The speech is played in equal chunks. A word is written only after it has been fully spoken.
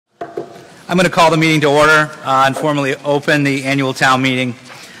I'm going to call the meeting to order and formally open the annual town meeting.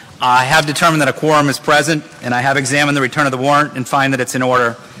 I have determined that a quorum is present, and I have examined the return of the warrant and find that it's in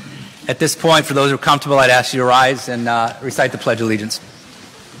order. At this point, for those who are comfortable, I'd ask you to rise and recite the Pledge of Allegiance.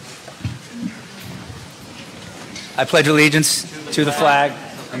 I pledge allegiance to the flag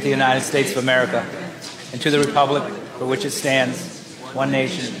of the United States of America and to the republic for which it stands, one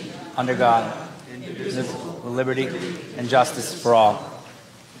nation, under God, with liberty and justice for all.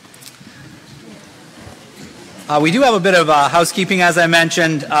 We do have a bit of housekeeping, as I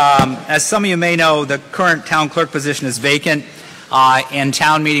mentioned. As some of you may know, the current town clerk position is vacant, and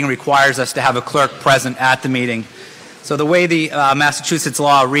town meeting requires us to have a clerk present at the meeting. So the way the Massachusetts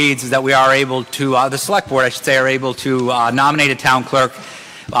law reads is that we are able to, the select board, I should say, are able to nominate a town clerk.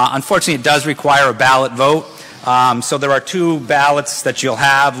 Unfortunately, it does require a ballot vote. So there are two ballots that you'll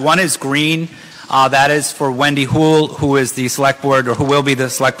have. One is green. That is for Wendy Houle, who is the select board, or who will be the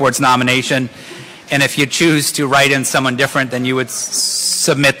select board's nomination. And if you choose to write in someone different, then you would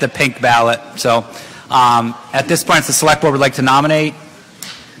submit the pink ballot. So at this point, the select board would like to nominate.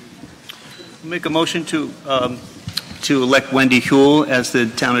 Make a motion to elect Wendy Houle as the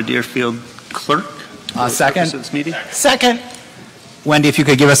town of Deerfield clerk. Second. This meeting. Second. Wendy, if you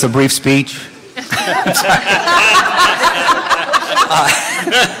could give us a brief speech.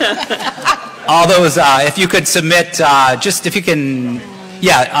 All those, if you could submit, just if you can.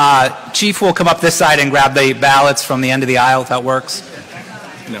 Yeah, Chief will come up this side and grab the ballots from the end of the aisle, if that works.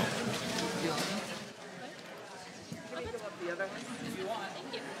 No.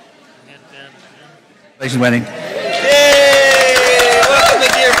 Congratulations, Wendy. Yay! Welcome to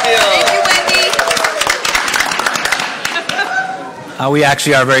Deerfield. Thank you, Wendy. We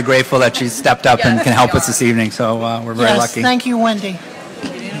actually are very grateful that she's stepped up and can help us this evening, so we're very lucky. Thank you, Wendy.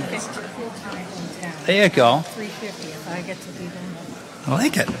 There you go. 350 if I get to be there. I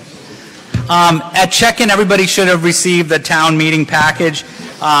like it. At check-in, everybody should have received the town meeting package.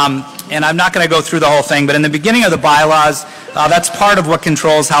 And I'm not going to go through the whole thing, but in the beginning of the bylaws, that's part of what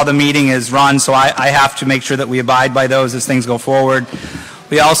controls how the meeting is run, so I have to make sure that we abide by those as things go forward.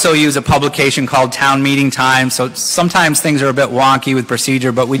 We also use a publication called Town Meeting Time, so sometimes things are a bit wonky with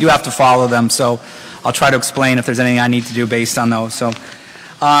procedure, but we do have to follow them, so I'll try to explain if there's anything I need to do based on those. So.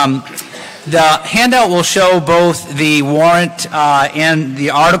 The handout will show both the warrant and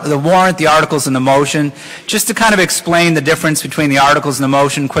the warrant, the articles, and the motion. Just to kind of explain the difference between the articles and the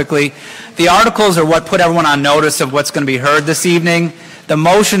motion quickly. The articles are what put everyone on notice of what's going to be heard this evening. The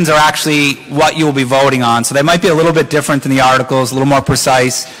motions are actually what you will be voting on. So they might be a little bit different than the articles, a little more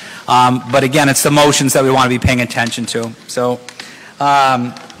precise. But again, it's the motions that we want to be paying attention to. So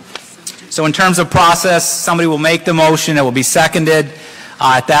in terms of process, somebody will make the motion. It will be seconded.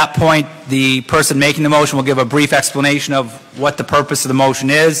 At that point, the person making the motion will give a brief explanation of what the purpose of the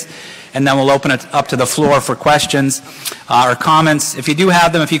motion is, and then we'll open it up to the floor for questions or comments. If you do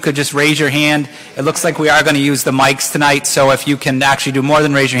have them, if you could just raise your hand. It looks like we are going to use the mics tonight, so if you can actually do more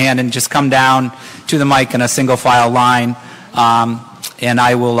than raise your hand and just come down to the mic in a single file line, and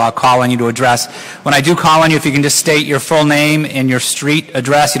I will call on you to address. When I do call on you, if you can just state your full name and your street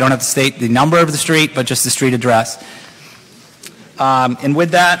address. You don't have to state the number of the street, but just the street address. And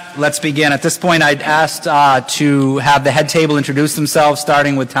with that, let's begin. At this point, I'd ask to have the head table introduce themselves,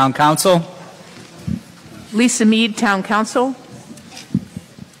 starting with Town Council. Lisa Mead, Town Council.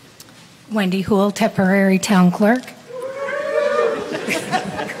 Wendy Houle, Temporary Town Clerk.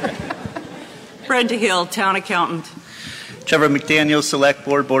 Brenda Hill, Town Accountant. Trevor McDaniel, Select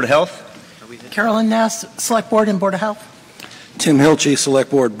Board, Board of Health. Carolyn Ness, Select Board and Board of Health. Tim Hilchey, Select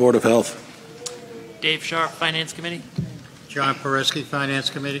Board, Board of Health. Dave Sharp, Finance Committee. John Pereski, Finance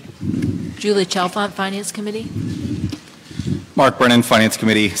Committee. Julie Chalfant, Finance Committee. Mark Brennan, Finance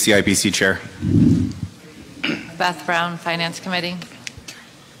Committee, CIPC Chair. Beth Brown, Finance Committee.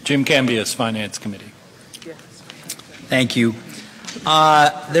 Jim Cambias, Finance Committee. Thank you.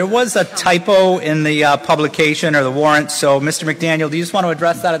 There was a typo in the publication or the warrant, so Mr. McDaniel, do you just want to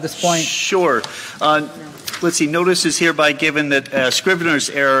address that at this point? Sure. Let's see, notice is hereby given that a Scrivener's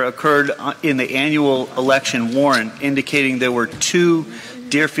error occurred in the annual election warrant, indicating there were 2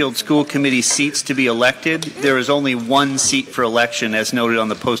 Deerfield School Committee seats to be elected. There is only 1 seat for election, as noted on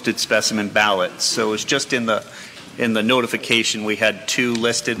the posted specimen ballots. So it's just in the notification we had 2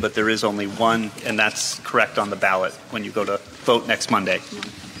 listed, but there is only 1, and that's correct on the ballot when you go to vote next Monday.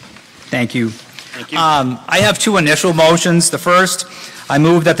 Thank you. Thank you. I have 2 initial motions. The first, I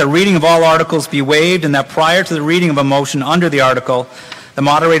move that the reading of all articles be waived and that prior to the reading of a motion under the article, the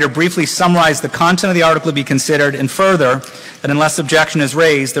moderator briefly summarize the content of the article to be considered, and further, that unless objection is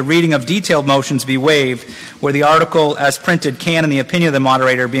raised, the reading of detailed motions be waived, where the article as printed can, in the opinion of the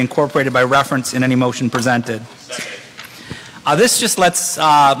moderator, be incorporated by reference in any motion presented. This just lets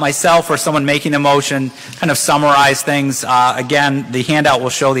myself or someone making the motion kind of summarize things. Again, the handout will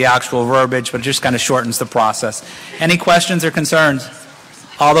show the actual verbiage, but it just kind of shortens the process. Any questions or concerns?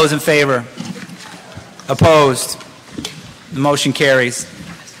 All those in favor? Opposed? The motion carries.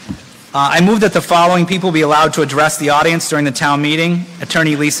 I move that the following people be allowed to address the audience during the town meeting: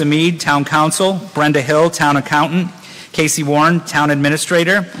 Attorney Lisa Mead, Town Counsel; Brenda Hill, Town Accountant; Casey Warren, Town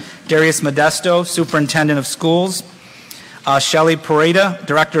Administrator; Darius Modesto, Superintendent of Schools; Shelley Pareda,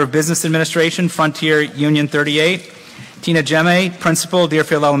 Director of Business Administration, Frontier Union 38; Tina Gemme, Principal,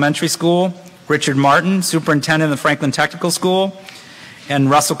 Deerfield Elementary School; Richard Martin, Superintendent of the Franklin Technical School; and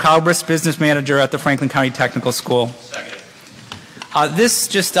Russell Cowbris, Business Manager at the Franklin County Technical School. This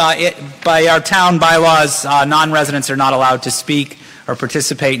just, by our town bylaws, non-residents are not allowed to speak or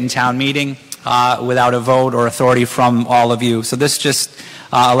participate in town meeting without a vote or authority from all of you. So this just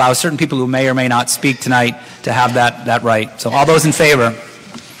allows certain people who may or may not speak tonight to have that right. So all those in favor?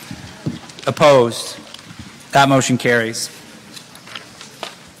 Opposed? That motion carries.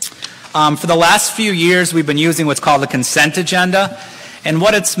 For the last few years, we've been using what's called the consent agenda. And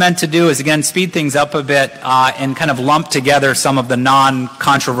what it's meant to do is, again, speed things up a bit and kind of lump together some of the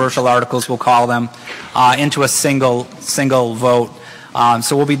non-controversial articles, we'll call them, into a single vote.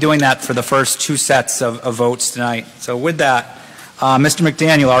 So we'll be doing that for the first two sets of votes tonight. So with that, Mr.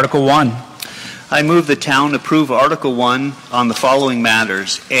 McDaniel, Article 1. I move the town approve Article 1 on the following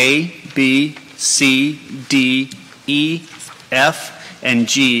matters: A, B, C, D, E, F, and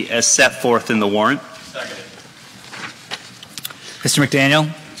G as set forth in the warrant. Mr. McDaniel.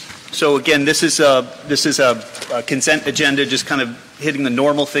 So again, this is a consent agenda, just kind of hitting the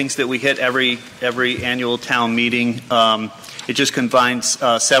normal things that we hit every annual town meeting. It just combines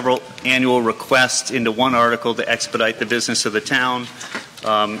several annual requests into one article to expedite the business of the town.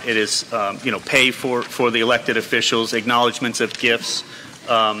 It is pay for the elected officials, acknowledgments of gifts,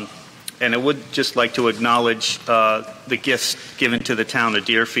 and I would just like to acknowledge the gifts given to the town of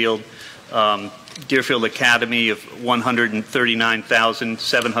Deerfield. Deerfield Academy of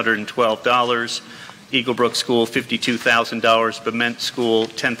 $139,712, Eaglebrook School $52,000, Bement School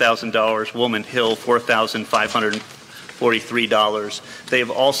 $10,000, Woolman Hill $4,543. They have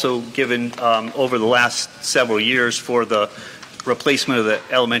also given over the last several years for the replacement of the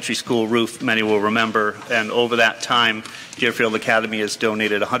elementary school roof, many will remember, and over that time Deerfield Academy has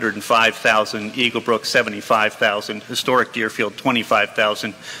donated $105,000, Eaglebrook $75,000, Historic Deerfield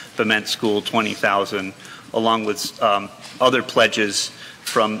 $25,000, Bement School $20,000, along with other pledges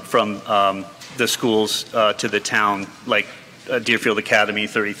from the schools to the town, like Deerfield Academy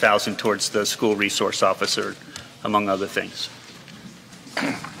 $30,000 towards the school resource officer, among other things.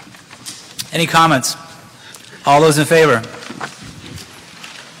 Any comments? All those in favor?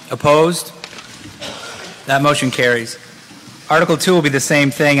 Opposed? That motion carries. Article 2 will be the same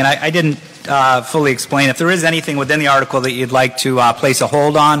thing, and I didn't fully explain. If there is anything within the article that you'd like to place a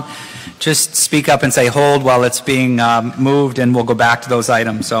hold on, just speak up and say hold while it's being moved, and we'll go back to those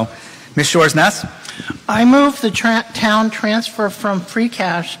items. So, Ms. Shores-Ness? I move the town transfer from free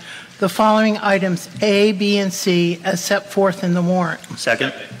cash the following items A, B, and C as set forth in the warrant.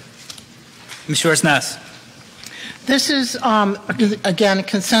 Second. Ms. Shores-Ness? This is, again, a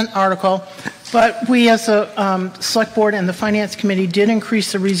consent article, but we as a Select Board and the Finance Committee did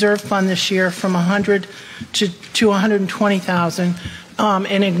increase the reserve fund this year from $100,000 to $120,000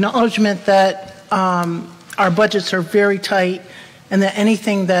 in acknowledgement that our budgets are very tight and that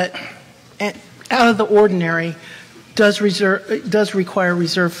anything that out of the ordinary does require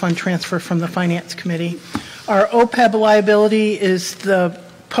reserve fund transfer from the Finance Committee. Our OPEB liability is the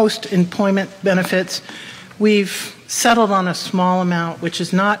post-employment benefits. We've settled on a small amount, which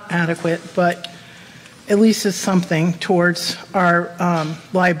is not adequate, but at least is something towards our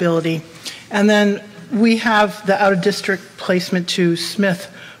liability. And then we have the out-of-district placement to Smith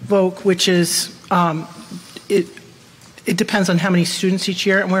Voc, which is, it depends on how many students each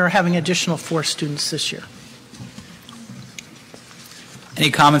year, and we're having additional 4 students this year. Any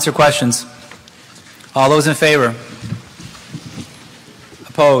comments or questions? All those in favor?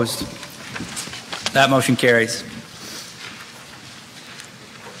 Opposed? That motion carries.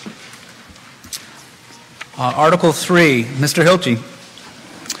 Article 3, Mr. Hilke.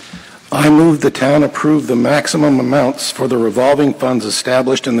 I move the town approve the maximum amounts for the revolving funds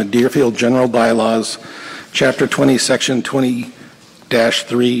established in the Deerfield General Bylaws, Chapter 20, Section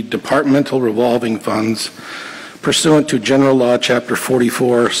 20-3, Departmental Revolving Funds, pursuant to General Law, Chapter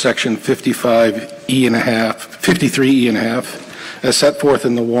 44, Section 53E.5, as set forth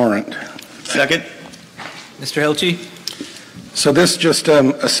in the warrant. Second. Mr. Hilchey? So this just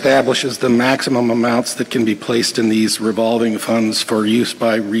establishes the maximum amounts that can be placed in these revolving funds for use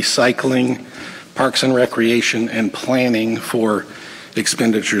by recycling, parks and recreation, and planning for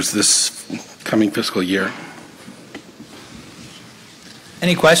expenditures this coming fiscal year.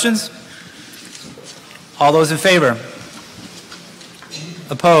 Any questions? All those in favor?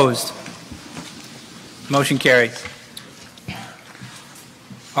 Opposed? Motion carries.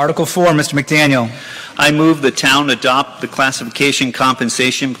 Article 4, Mr. McDaniel. I move the town adopt the classification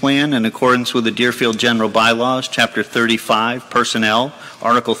compensation plan in accordance with the Deerfield General Bylaws, Chapter 35, Personnel,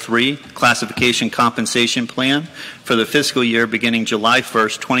 Article 3, Classification Compensation Plan for the fiscal year beginning July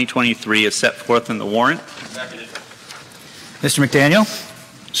 1st, 2023, as set forth in the warrant. Mr. McDaniel.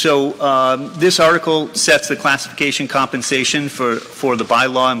 So this article sets the classification compensation for the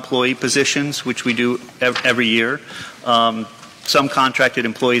bylaw employee positions, which we do every year. Some contracted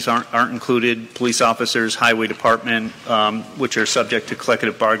employees aren't included, police officers, highway department, which are subject to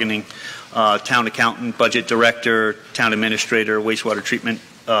collective bargaining, town accountant, budget director, town administrator, wastewater treatment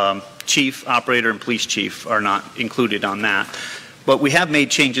chief, operator, and police chief are not included on that. But we have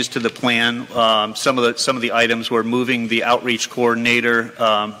made changes to the plan. Some of the items, we're moving the outreach coordinator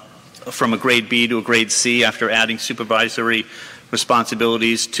from a grade B to a grade C after adding supervisory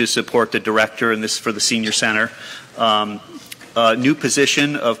responsibilities to support the director, and this for the senior center. New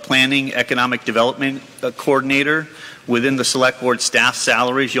position of planning economic development coordinator within the select board staff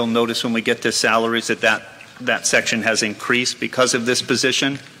salaries. You'll notice when we get to salaries that section has increased because of this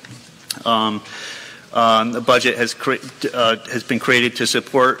position. The budget has been created to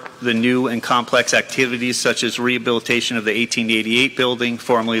support the new and complex activities such as rehabilitation of the 1888 building,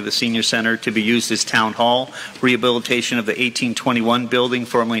 formerly the senior center, to be used as town hall, rehabilitation of the 1821 building,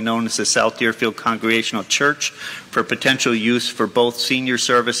 formerly known as the South Deerfield Congregational Church, for potential use for both senior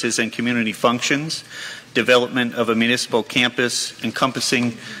services and community functions, development of a municipal campus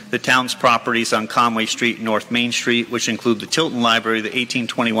encompassing the town's properties on Conway Street and North Main Street, which include the Tilton Library, the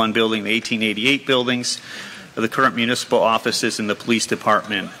 1821 building, the 1888 buildings, the current municipal offices, and the police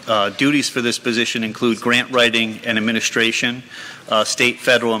department. Duties for this position include grant writing and administration, state,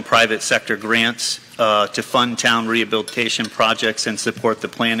 federal, and private sector grants to fund town rehabilitation projects and support the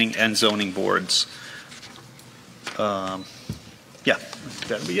planning and zoning boards. Yeah,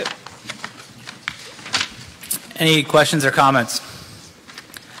 that'll be it. Any questions or comments?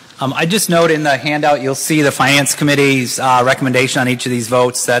 I just note in the handout you'll see the Finance Committee's recommendation on each of these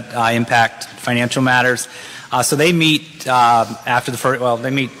votes that impact financial matters. So they meet after the first, well, they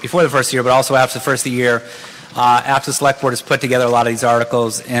meet before the first year, but also after the first of the year, after the Select Board has put together a lot of these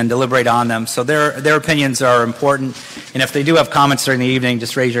articles and deliberate on them. So their opinions are important, and if they do have comments during the evening,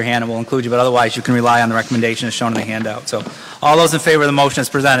 just raise your hand and we'll include you, but otherwise you can rely on the recommendation as shown in the handout. So all those in favor of the motion as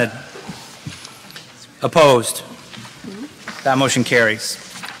presented? Opposed? That motion carries.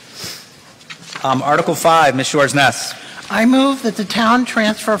 Article 5, Ms. Shores-Ness. I move that the town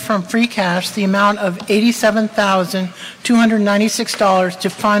transfer from free cash the amount of $87,296 to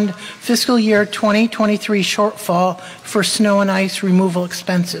fund fiscal year 2023 shortfall for snow and ice removal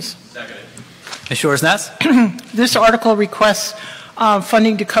expenses. Second. Ms. Shores-Ness. This article requests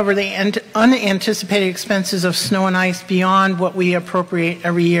funding to cover the unanticipated expenses of snow and ice beyond what we appropriate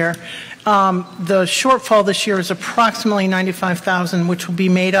every year. The shortfall this year is approximately $95,000, which will be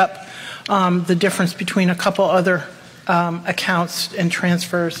made up the difference between a couple other accounts and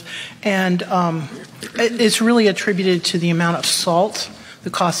transfers, and it's really attributed to the amount of salt, the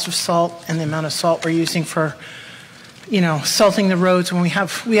cost of salt, and the amount of salt we're using for, salting the roads when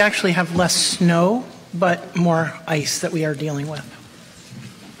we actually have less snow, but more ice that we are dealing with.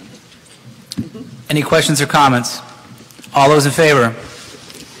 Any questions or comments? All those in favor?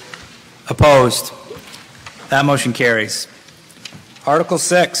 Opposed? That motion carries. Article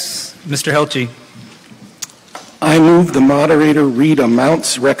 6, Mr. Hilchey. I move the moderator read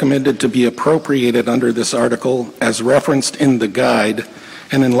amounts recommended to be appropriated under this article as referenced in the guide,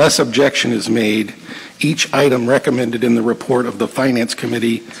 and unless objection is made, each item recommended in the report of the Finance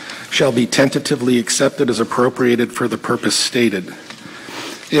Committee shall be tentatively accepted as appropriated for the purpose stated.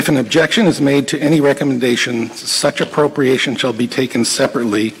 If an objection is made to any recommendation, such appropriation shall be taken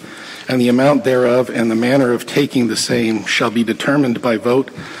separately, and the amount thereof and the manner of taking the same shall be determined by vote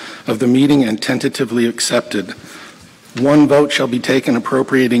of the meeting and tentatively accepted. One vote shall be taken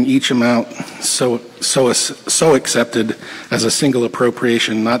appropriating each amount so accepted as a single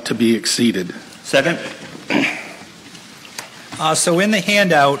appropriation not to be exceeded. Second. So in the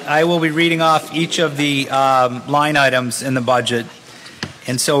handout, I will be reading off each of the line items in the budget.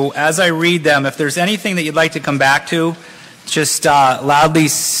 And so as I read them, if there's anything that you'd like to come back to, just loudly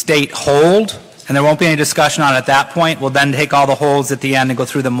state hold, and there won't be any discussion on it at that point. We'll then take all the holds at the end and go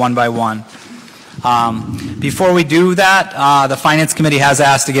through them one by one. Before we do that, the Finance Committee has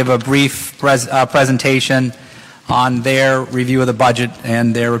asked to give a brief presentation on their review of the budget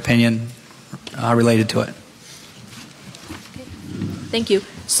and their opinion related to it. Thank you.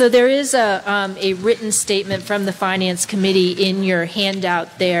 So there is a written statement from the Finance Committee in your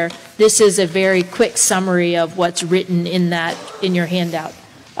handout there. This is a very quick summary of what's written in your handout.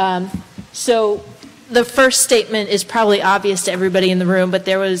 So the first statement is probably obvious to everybody in the room, but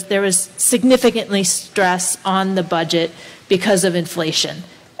there was significantly stress on the budget because of inflation.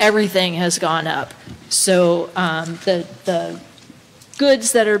 Everything has gone up. So the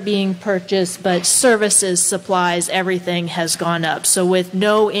goods that are being purchased, but services, supplies, everything has gone up. So with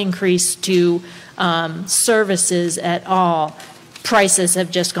no increase to services at all, prices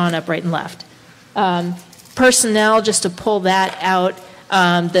have just gone up right and left. Personnel, just to pull that out,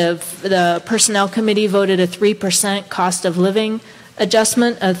 the Personnel Committee voted a 3% cost of living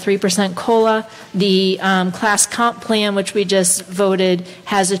adjustment, a 3% COLA. The class comp plan, which we just voted,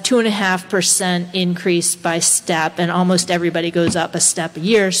 has a 2.5% increase by step, and almost everybody goes up a step a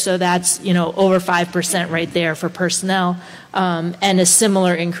year. So that's, over 5% right there for personnel, and a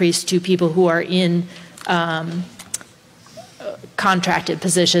similar increase to people who are in contracted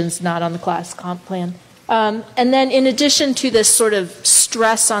positions, not on the class comp plan. And then in addition to this sort of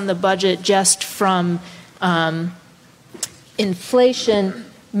stress on the budget just from inflation,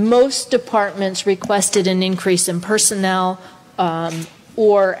 most departments requested an increase in personnel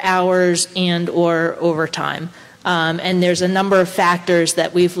or hours and or overtime. And there's a number of factors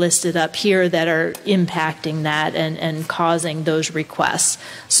that we've listed up here that are impacting that and causing those requests.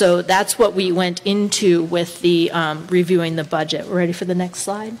 So that's what we went into with the reviewing the budget. We're ready for the next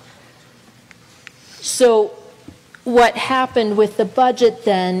slide? So what happened with the budget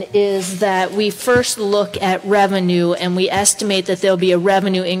then is that we first look at revenue, and we estimate that there'll be a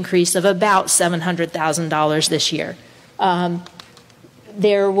revenue increase of about $700,000 this year.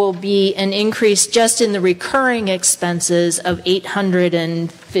 There will be an increase just in the recurring expenses of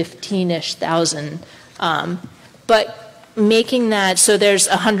 $815-ish thousand. But making that, so there's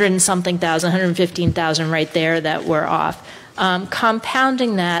 100 and something thousand, 115,000 right there that we're off.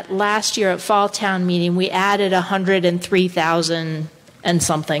 Compounding that, last year at Fall Town Meeting, we added 103,000 and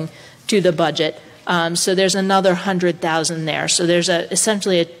something to the budget. So there's another 100,000 there. So there's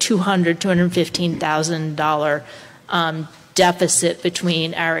essentially a $215,000 deficit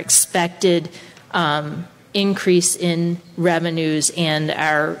between our expected increase in revenues and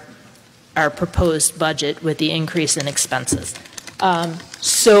our proposed budget with the increase in expenses.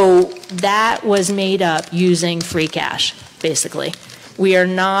 So that was made up using free cash, basically. We are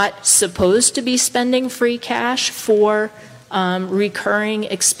not supposed to be spending free cash for recurring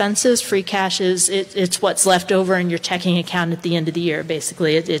expenses. Free cash it's what's left over in your checking account at the end of the year,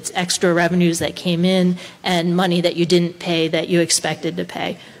 basically. It's extra revenues that came in and money that you didn't pay that you expected to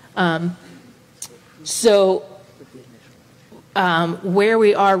pay. Where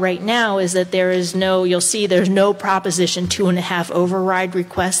we are right now is that there is no, you'll see there's no Proposition 2.5 override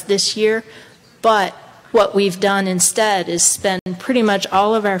request this year, but what we've done instead is spend pretty much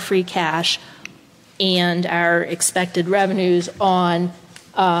all of our free cash and our expected revenues on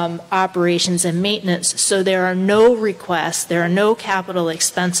operations and maintenance. So there are no requests, there are no capital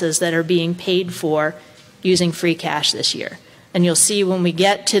expenses that are being paid for using free cash this year. And you'll see when we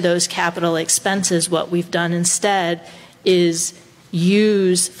get to those capital expenses, what we've done instead is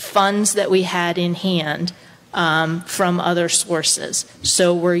use funds that we had in hand from other sources.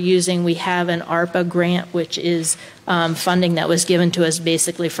 So we have an ARPA grant, which is funding that was given to us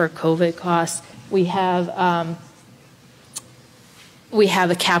basically for COVID costs. We have a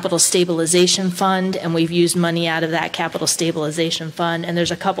capital stabilization fund, and we've used money out of that capital stabilization fund, and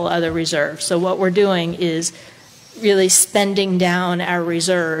there's a couple other reserves. So what we're doing is really spending down our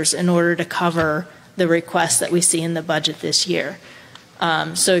reserves in order to cover the requests that we see in the budget this year.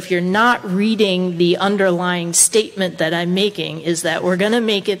 So if you're not reading the underlying statement that I'm making, is that we're going to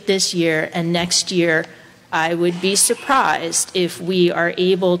make it this year, and next year I would be surprised if we are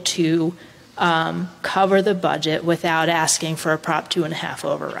able to cover the budget without asking for a Prop 2.5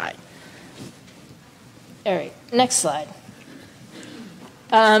 override. All right, next slide.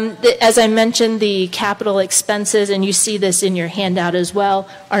 As I mentioned, the capital expenses, and you see this in your handout as well,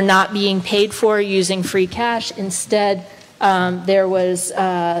 are not being paid for using free cash. Instead, there was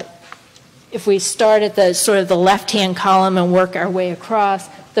if we start at the sort of the left-hand column and work our way across,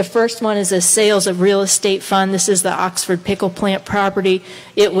 the first one is a sales of real estate fund. This is the Oxford pickle plant property.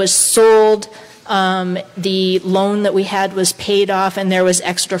 It was sold. The loan that we had was paid off, and there was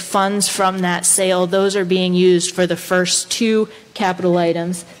extra funds from that sale. Those are being used for the first two capital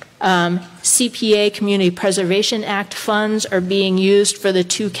items. CPA, Community Preservation Act funds, are being used for the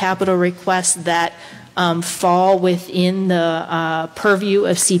two capital requests that fall within the purview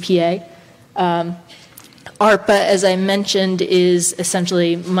of CPA. ARPA, as I mentioned, is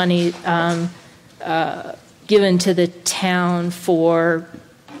essentially money given to the town for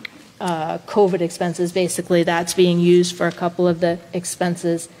COVID expenses. Basically, that's being used for a couple of the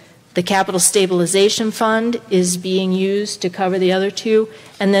expenses. The Capital Stabilization Fund is being used to cover the other two,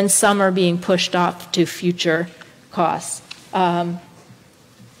 and then some are being pushed off to future costs.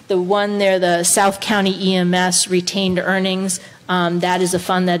 The one there, the South County EMS retained earnings, that is a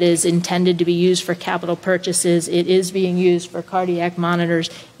fund that is intended to be used for capital purchases. It is being used for cardiac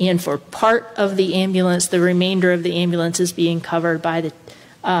monitors and for part of the ambulance. The remainder of the ambulance is being covered by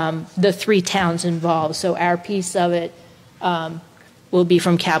the three towns involved. So our piece of it will be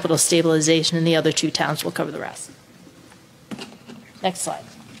from capital stabilization, and the other two towns will cover the rest. Next slide.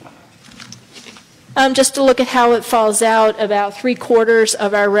 Just to look at how it falls out, about 3/4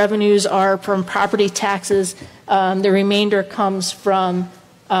 of our revenues are from property taxes. The remainder comes from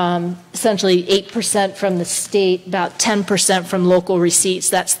essentially 8% from the state, about 10% from local receipts.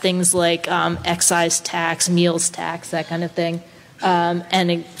 That's things like excise tax, meals tax, that kind of thing,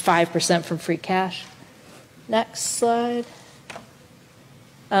 and 5% from free cash. Next slide.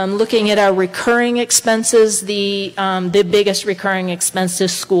 Looking at our recurring expenses, the biggest recurring expense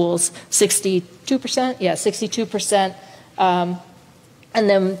is schools, 62%. Yeah, 62%. And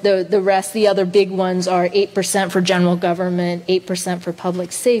then the rest, the other big ones are 8% for general government, 8% for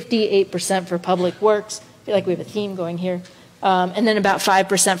public safety, 8% for public works. I feel like we have a theme going here. And then about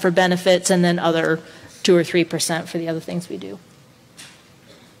 5% for benefits, and then other 2 or 3% for the other things we do.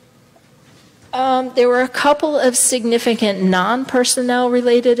 There were a couple of significant non-personnel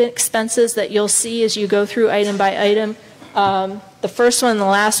related expenses that you'll see as you go through item by item. The first one and the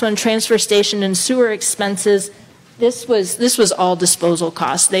last one, transfer station and sewer expenses. This was all disposal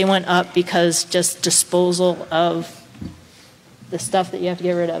costs. They went up because just disposal of the stuff that you have to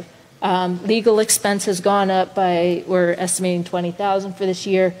get rid of. Legal expense has gone up by, we're estimating $20,000 for this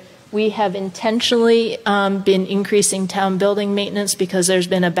year. We have intentionally been increasing town building maintenance because there's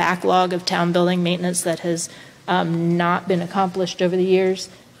been a backlog of town building maintenance that has not been accomplished over the years.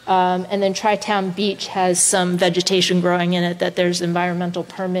 And then Tri-Town Beach has some vegetation growing in it that there's environmental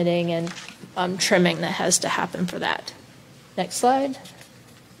permitting and trimming that has to happen for that. Next slide.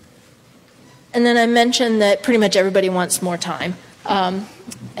 And then I mentioned that pretty much everybody wants more time.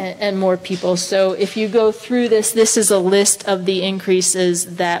 And more people. So if you go through this, this is a list of the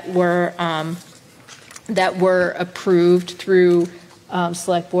increases that were approved through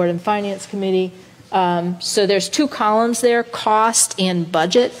Select Board and Finance Committee. So there's two columns there, cost and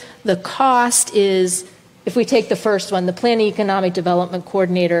budget. The cost is, if we take the first one, the Planning Economic Development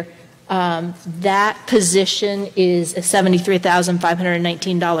Coordinator, that position is a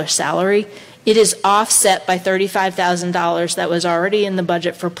 $73,519 salary. It is offset by $35,000 that was already in the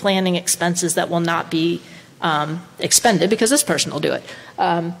budget for planning expenses that will not be expended because this person will do it.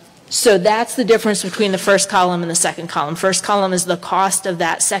 So that's the difference between the first column and the second column. First column is the cost of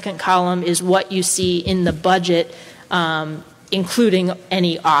that. Second column is what you see in the budget, including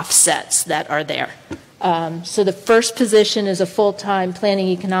any offsets that are there. So the first position is a full-time Planning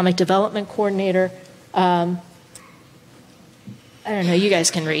Economic Development Coordinator. I don't know, you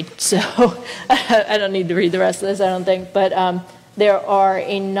guys can read, so I don't need to read the rest of this, I don't think. But there are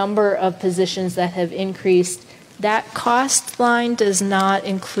a number of positions that have increased. That cost line does not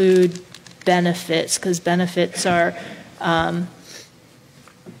include benefits, because benefits are,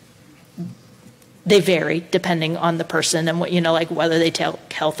 they vary depending on the person and what, like whether they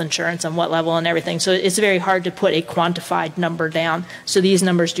take health insurance and what level and everything. So it's very hard to put a quantified number down. So these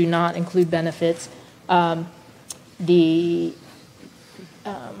numbers do not include benefits. I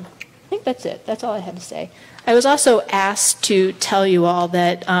think that's it. That's all I had to say. I was also asked to tell you all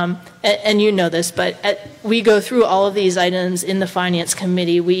that, and you know this, but we go through all of these items in the Finance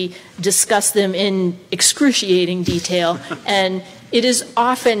Committee. We discuss them in excruciating detail, and it is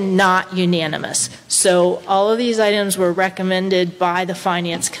often not unanimous. So all of these items were recommended by the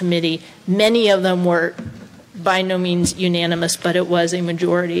Finance Committee. Many of them were by no means unanimous, but it was a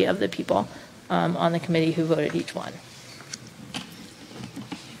majority of the people on the committee who voted each one.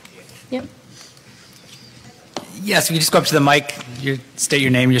 Yep. Yes, if you just go up to the mic, state your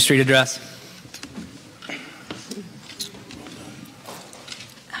name, your street address.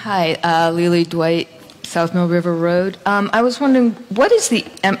 Hi, Lily Dwight, South Mill River Road. I was wondering, what is the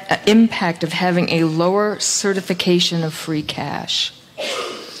impact of having a lower certification of free cash?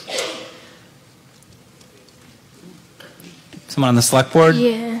 Someone on the select board?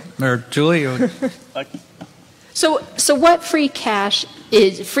 Yeah. Or Julie? Or... So what free cash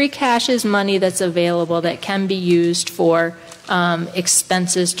is? Free cash is money that's available that can be used for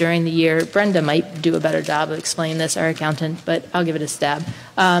expenses during the year. Brenda might do a better job of explaining this, our accountant, but I'll give it a stab.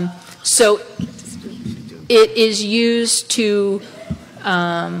 So it is used to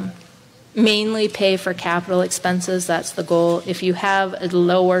mainly pay for capital expenses. That's the goal. If you have a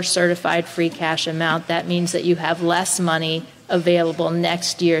lower certified free cash amount, that means that you have less money available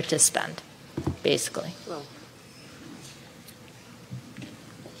next year to spend, basically.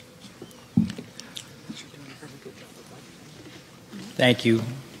 Thank you.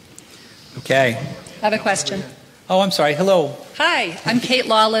 Okay. I have a question. Oh, I'm sorry. Hello. Hi, I'm Kate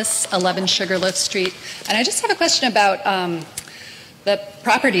Lawless, 11 Sugarloaf Street, and I just have a question about the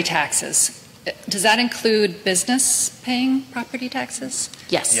property taxes. Does that include business paying property taxes?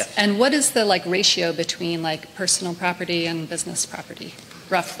 Yes. Yes. And what is the ratio between personal property and business property,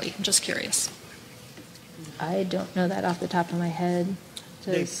 roughly? I'm just curious. I don't know that off the top of my head.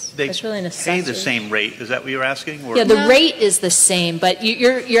 They That's really an pay the assessor. same rate. Is that what you're asking? Or? Yeah, the rate is the same, but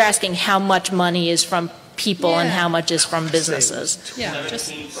you're asking how much money is from people and how much is from businesses. Yeah,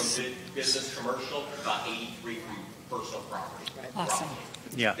 just from business commercial, about 83 from personal property. Awesome.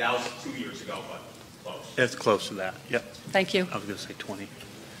 Yeah. That was 2 years ago, but close. It's close to that. Yep. Thank you. I was going to say 20. I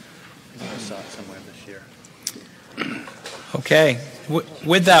think I saw it somewhere this year. Okay.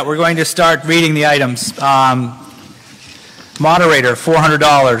 With that, we're going to start reading the items. Moderator,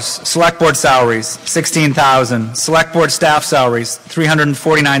 $400. Select board salaries, $16,000. Select board staff salaries,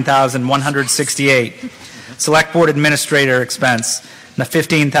 $349,168. Select board administrator expense,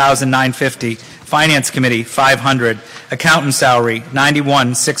 $15,950. Finance committee, $500. Accountant salary,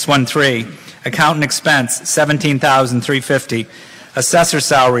 $91,613. Accountant expense, $17,350. Assessor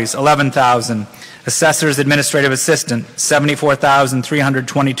salaries, $11,000. Assessor's administrative assistant,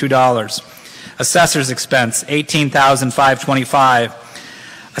 $74,322. Assessor's expense, $18,525.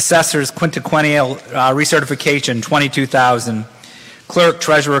 Assessor's quinquennial recertification, $22,000. Clerk,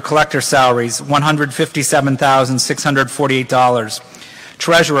 treasurer, collector salaries, $157,648.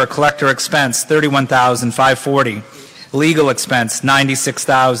 Treasurer, collector expense, $31,540. Legal expense,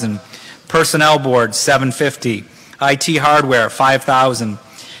 $96,000. Personnel board, $750. IT hardware, $5,000.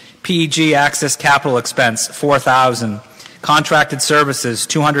 PEG access capital expense, $4,000. Contracted services,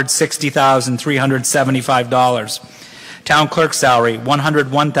 $260,375. Town clerk salary,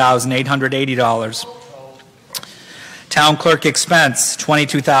 $101,880. Town clerk expense,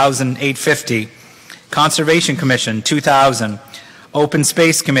 $22,850. Conservation Commission, $2,000. Open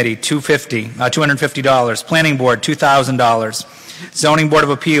Space Committee, $250. Planning Board, $2,000. Zoning Board of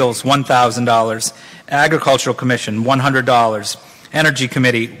Appeals, $1,000. Agricultural Commission, $100. Energy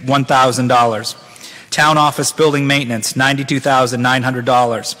Committee, $1,000. Town office building maintenance,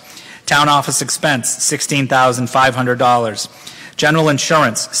 $92,900. Town office expense, $16,500. General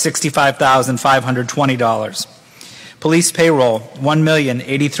insurance, $65,520. Police payroll,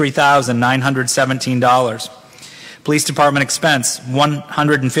 $1,083,917. Police department expense,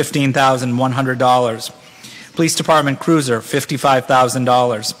 $115,100. Police department cruiser,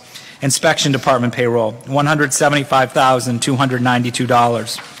 $55,000. Inspection department payroll,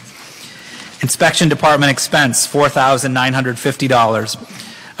 $175,292. Inspection department expense, $4,950.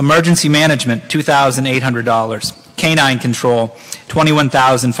 Emergency management, $2,800. Canine control,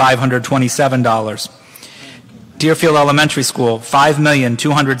 $21,527. Deerfield Elementary School,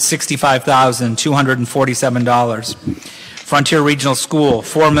 $5,265,247. Frontier Regional School,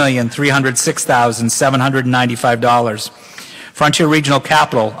 $4,306,795. Frontier Regional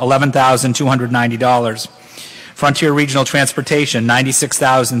Capital, $11,290. Frontier Regional Transportation,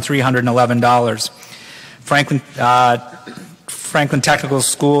 $96,311. Franklin Technical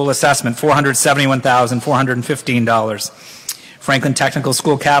School Assessment, $471,415. Franklin Technical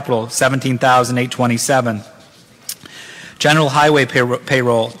School Capital, $17,827. General Highway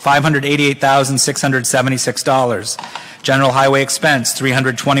payroll, $588,676. General Highway expense,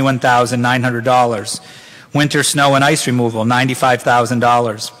 $321,900. Winter snow and ice removal,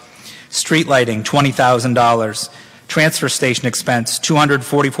 $95,000. Street lighting, $20,000. Transfer station expense,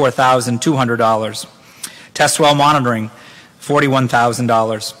 $244,200. Test well monitoring,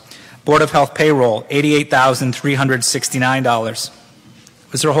 $41,000. Board of Health payroll, $88,369.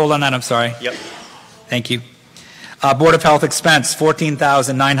 Was there a hold on that? I'm sorry. Yep. Thank you. Board of Health expense,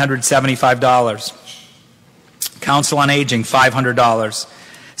 $14,975. Council on Aging, $500.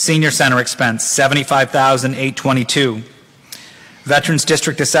 Senior Center expense, $75,822. Veterans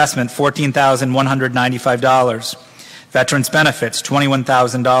District Assessment, $14,195. Veterans Benefits,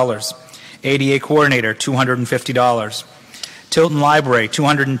 $21,000. ADA Coordinator, $250. Tilton Library,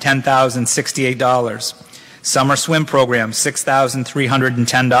 $210,068. Summer Swim Program,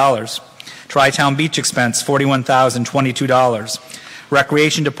 $6,310. Tri-Town Beach Expense, $41,022.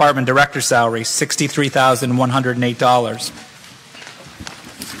 Recreation Department Director Salary, $63,108.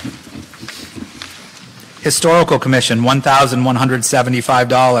 Historical Commission,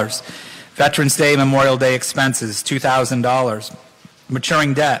 $1,175. Veterans Day Memorial Day expenses, $2,000.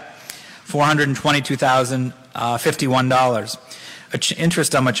 Maturing debt, $422,051.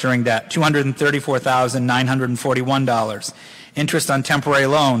 Interest on maturing debt, $234,941. Interest on temporary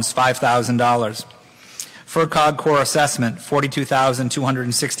loans, $5,000. FERCOG core assessment,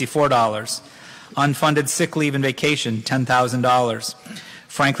 $42,264. Unfunded sick leave and vacation, $10,000.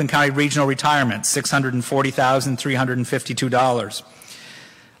 Franklin County Regional Retirement, $640,352.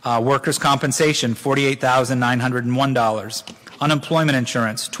 Workers' compensation, $48,901. Unemployment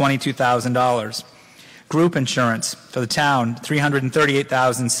insurance, $22,000. Group insurance for the town,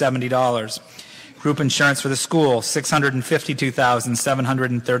 $338,070. Group insurance for the school,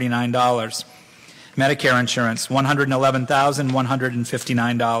 $652,739. Medicare insurance,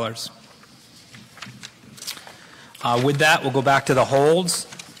 $111,159. With that, we'll go back to the holds.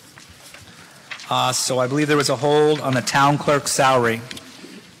 So I believe there was a hold on the town clerk's salary.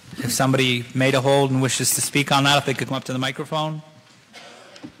 If somebody made a hold and wishes to speak on that, if they could come up to the microphone.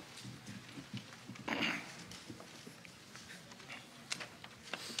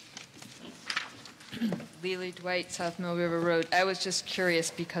 Lily Dwight, South Mill River Road. I was just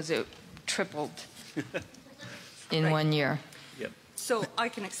curious because it tripled in 1 year. Yep. So I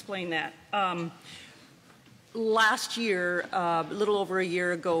can explain that. Last year, a little over a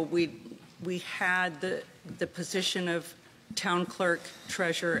year ago, we had the position of town clerk,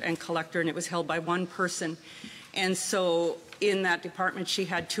 treasurer, and collector, and it was held by one person. And so in that department, she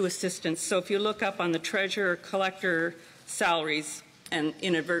had two assistants. So if you look up on the treasurer, collector salaries, and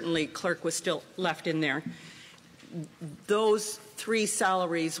inadvertently clerk was still left in there, those three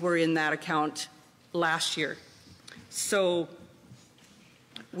salaries were in that account last year. So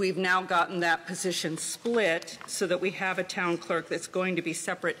we've now gotten that position split so that we have a town clerk that's going to be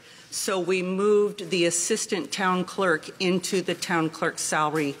separate. So we moved the assistant town clerk into the town clerk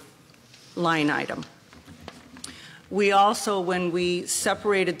salary line item. We also, when we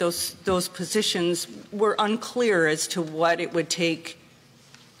separated those positions, were unclear as to what it would take,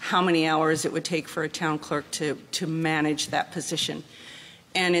 how many hours it would take for a town clerk to manage that position.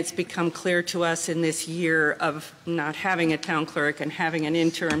 And it's become clear to us in this year of not having a town clerk and having an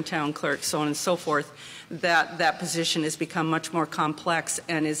interim town clerk, so on and so forth, that that position has become much more complex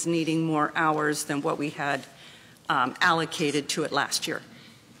and is needing more hours than what we had allocated to it last year.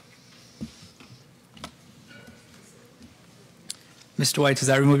 Mr. White, does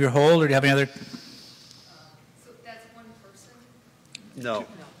that remove your hold, or do you have any other? So that's one person? No.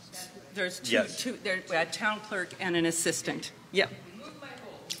 There's two, Yes. we had town clerk and an assistant. Yep.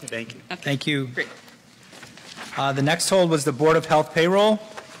 Thank you. Okay. Thank you. Great. The next hold was the Board of Health payroll.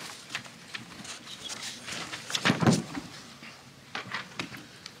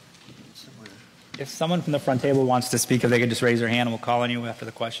 If someone from the front table wants to speak, if they could just raise their hand, and we'll call on you after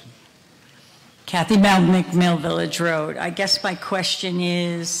the question. Kathy Melnick, Mill Village Road. I guess my question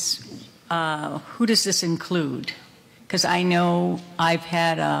is, who does this include? Because I know I've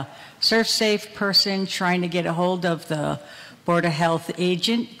had a SurfSafe person trying to get a hold of the Board of Health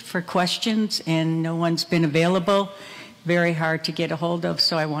agent for questions, and no one's been available. Very hard to get a hold of,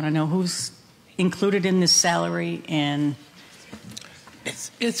 so I want to know who's included in this salary. And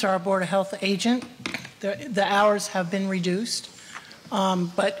It's our Board of Health agent. The hours have been reduced,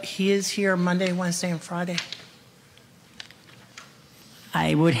 but he is here Monday, Wednesday, and Friday.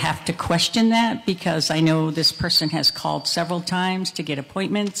 I would have to question that because I know this person has called several times to get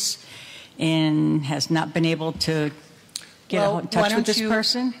appointments and has not been able to get in touch with this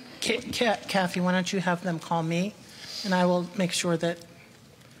person. Kathy, why don't you have them call me, and I will make sure that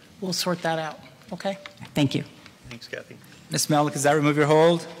we'll sort that out, okay? Thank you. Thanks, Kathy. Ms. Melnick, does that remove your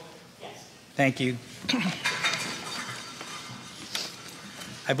hold? Yes. Thank you.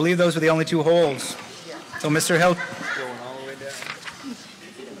 I believe those were the only two holds. So, Mr. Hill. Going all the way down.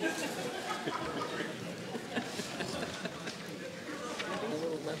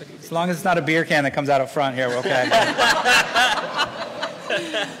 As long as it's not a beer can that comes out up front here, we're okay.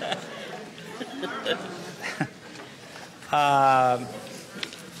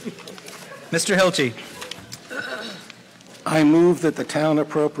 Mr. Hilchey. I move that the town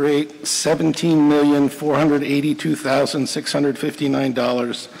appropriate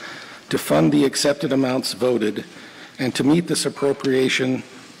 $17,482,659 to fund the accepted amounts voted, and to meet this appropriation,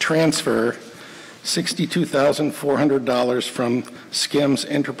 transfer $62,400 from SCEM's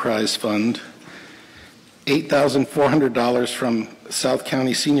Enterprise Fund, $8,400 from South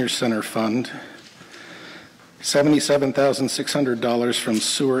County Senior Center Fund, $77,600 from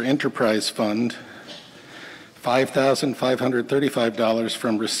Sewer Enterprise Fund, $5,535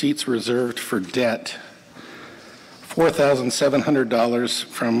 from receipts reserved for debt, $4,700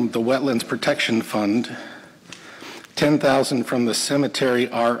 from the Wetlands Protection Fund, $10,000 from the Cemetery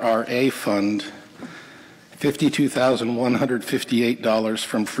RRA Fund, $52,158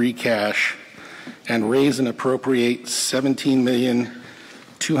 from free cash, and raise and appropriate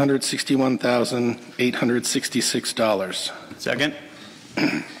 $17,261,866. Second.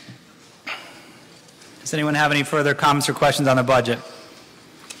 Does anyone have any further comments or questions on the budget?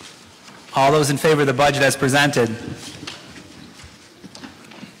 All those in favor of the budget as presented?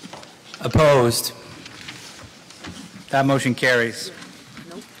 Opposed? That motion carries.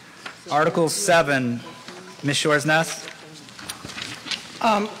 Article 7, Ms. Shoresness?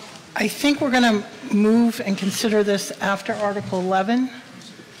 I think we're going to move and consider this after Article 11.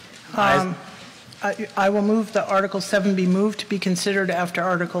 I will move that Article 7 be moved to be considered after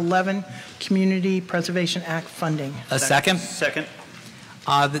Article 11, Community Preservation Act funding. A second? Second.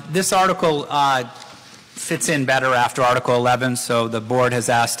 This article fits in better after Article 11, so the board has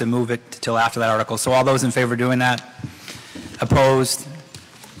asked to move it till after that article. So all those in favor of doing that? Opposed?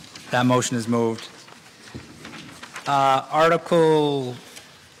 That motion is moved. Article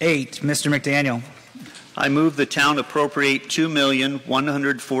 8, Mr. McDaniel. I move the town appropriate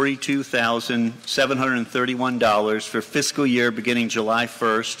 $2,142,731 for fiscal year beginning July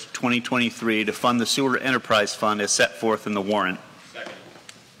 1st, 2023 to fund the Sewer Enterprise Fund as set forth in the warrant. Second.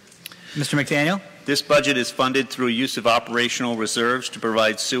 Mr. McDaniel? This budget is funded through use of operational reserves to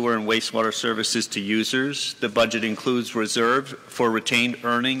provide sewer and wastewater services to users. The budget includes reserve for retained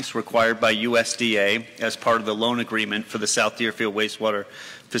earnings required by USDA as part of the loan agreement for the South Deerfield Wastewater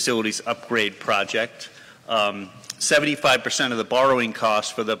Facilities Upgrade Project. 75% of the borrowing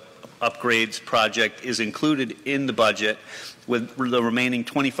cost for the upgrades project is included in the budget, with the remaining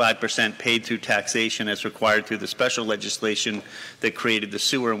 25% paid through taxation as required through the special legislation that created the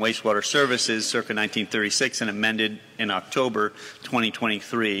Sewer and Wastewater Services circa 1936 and amended in October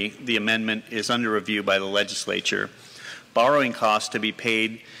 2023. The amendment is under review by the legislature. Borrowing costs to be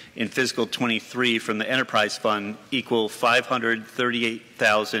paid in fiscal 23 from the Enterprise Fund equal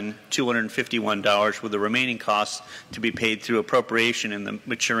 $538,251, with the remaining costs to be paid through appropriation in the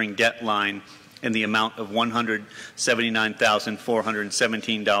maturing debt line in the amount of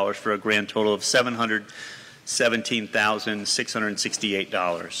 $179,417 for a grand total of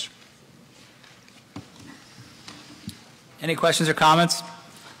 $717,668. Any questions or comments?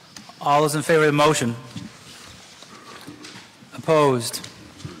 All those in favor of the motion? Opposed?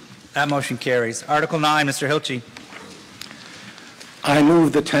 That motion carries. Article 9, Mr. Hilchey. I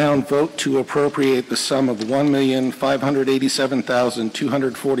move the town vote to appropriate the sum of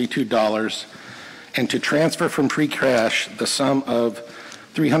 $1,587,242 and to transfer from free cash the sum of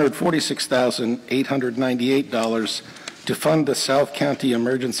 $346,898 to fund the South County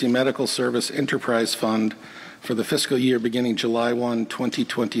Emergency Medical Service Enterprise Fund for the fiscal year beginning July 1,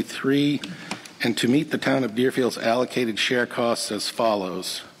 2023, and to meet the town of Deerfield's allocated share costs as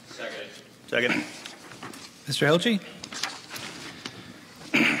follows. Second. Mr. Hilchey?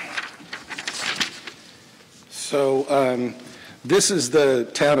 So this is the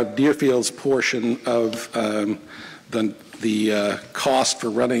town of Deerfield's portion of the cost for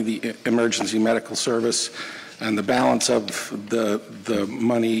running the emergency medical service, and the balance of the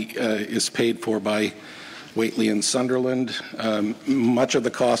money is paid for by Whately and Sunderland. Much of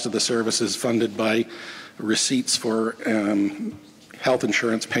the cost of the service is funded by receipts for health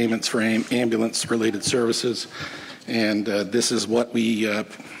insurance payments for ambulance-related services, and this is what we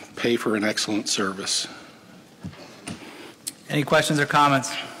pay for an excellent service. Any questions or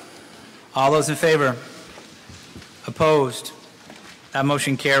comments? All those in favor? Opposed? That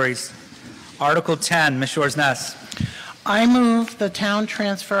motion carries. Article 10, Ms. Shoresness. I move the town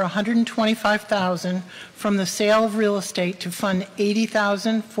transfer $125,000 from the sale of real estate to fund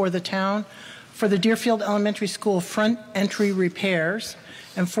 $80,000 for the town for the Deerfield Elementary School front entry repairs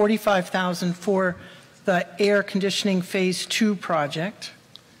and $45,000 for the air conditioning Phase 2 project.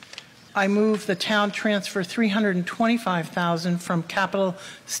 I move the town transfer $325,000 from capital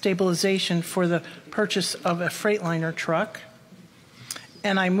stabilization for the purchase of a Freightliner truck.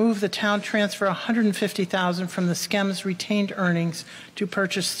 And I move the town transfer $150,000 from the SCEMS retained earnings to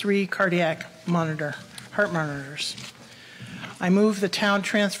purchase 3 cardiac heart monitors. I move the town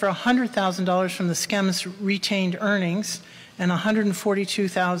transfer $100,000 from the SCEMS retained earnings and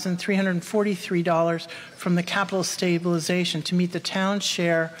 $142,343 from the capital stabilization to meet the town's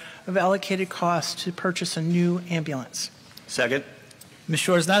share of allocated costs to purchase a new ambulance. Second. Ms.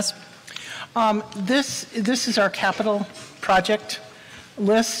 Shorsness? This is our capital project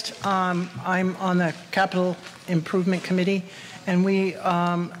list. I'm on the capital improvement committee, and we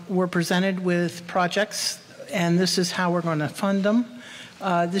were presented with projects, and this is how we're going to fund them.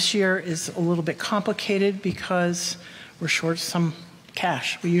 This year is a little bit complicated because we're short some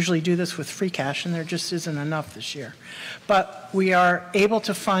cash. We usually do this with free cash, and there just isn't enough this year. But we are able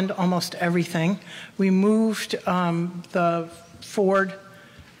to fund almost everything. We moved the Ford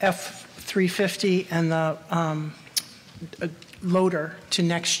F-350 and the loader to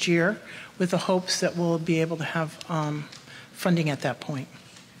next year with the hopes that we'll be able to have funding at that point.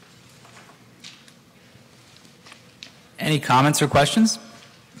 Any comments or questions?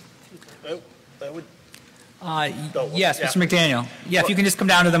 I would. Yes, Mr. McDaniel. Yeah, if you can just come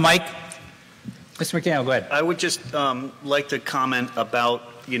down to the mic. Mr. McDaniel, go ahead. I would just like to comment about,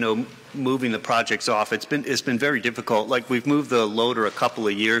 moving the projects off. It's been very difficult. Like, we've moved the loader a couple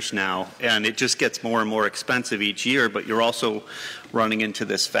of years now, and it just gets more and more expensive each year, but you're also running into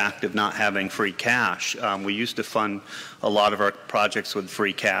this fact of not having free cash. We used to fund a lot of our projects with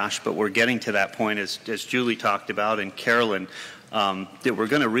free cash, but we're getting to that point, as Julie talked about, and Carolyn, that we're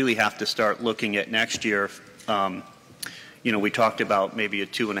going to really have to start looking at next year. We talked about maybe a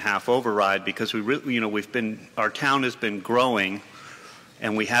 2.5 override because our town has been growing,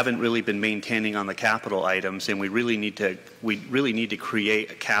 and we haven't really been maintaining on the capital items, and we really need to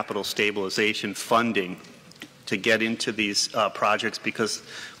create a capital stabilization funding to get into these projects, because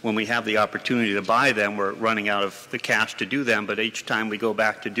when we have the opportunity to buy them, we're running out of the cash to do them. But each time we go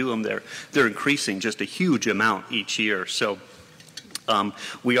back to do them, they're increasing just a huge amount each year. So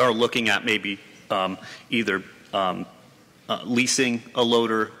we are looking at maybe either leasing a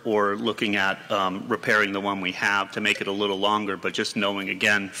loader or looking at repairing the one we have to make it a little longer, but just knowing,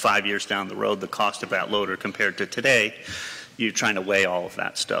 again, 5 years down the road, the cost of that loader compared to today, you're trying to weigh all of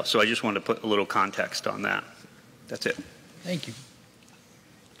that stuff. So I just wanted to put a little context on that. That's it. Thank you.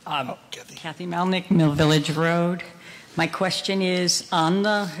 Kathy Malnick, Mill Village Road. My question is, on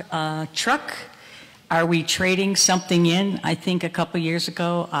the truck, are we trading something in? I think a couple years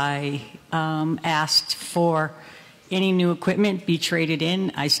ago I asked for any new equipment be traded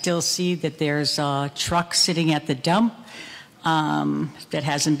in. I still see that there's a truck sitting at the dump that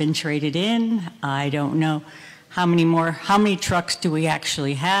hasn't been traded in. I don't know how many trucks do we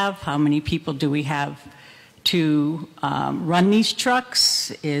actually have? How many people do we have to run these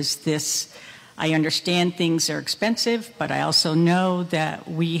trucks? I understand things are expensive, but I also know that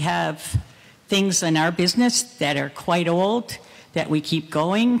we have things in our business that are quite old that we keep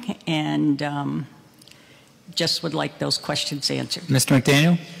going, and just would like those questions answered. Mr.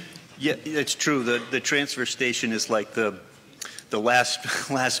 McDaniel? Yeah, it's true. The transfer station is like the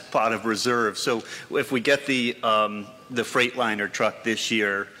last pot of reserve. So if we get the Freightliner truck this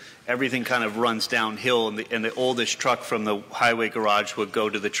year, everything kind of runs downhill, and the oldest truck from the highway garage would go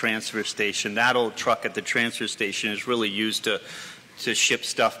to the transfer station. That old truck at the transfer station is really used to ship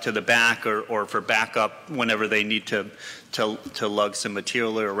stuff to the back or for backup whenever they need to lug some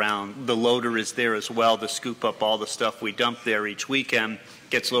material around. The loader is there as well to scoop up all the stuff we dump there each weekend,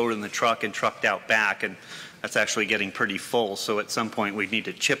 gets loaded in the truck and trucked out back, and that's actually getting pretty full. So at some point we need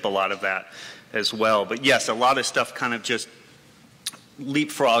to chip a lot of that as well. But yes, a lot of stuff kind of just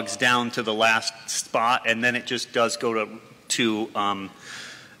leapfrogs down to the last spot, and then it just does go to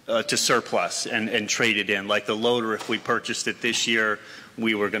surplus and trade it in. Like the loader, if we purchased it this year,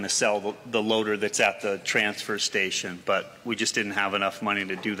 we were going to sell the loader that's at the transfer station, but we just didn't have enough money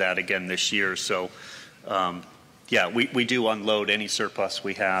to do that again this year. So, yeah, we do unload any surplus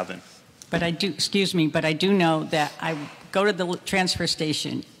we have. But I do know that I go to the transfer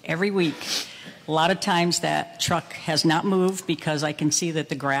station every week. A lot of times that truck has not moved because I can see that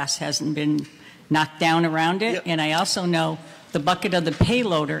the grass hasn't been knocked down around it. Yep. And I also know the bucket of the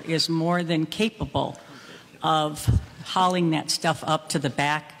payloader is more than capable of hauling that stuff up to the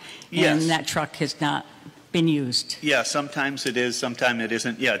back. Yes. And that truck has not been used. Yeah, sometimes it is, sometimes it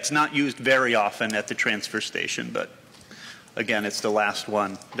isn't. Yeah, it's not used very often at the transfer station, but again, it's the last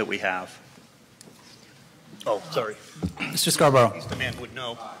one that we have. Oh, sorry. Mr. Scarborough. The man would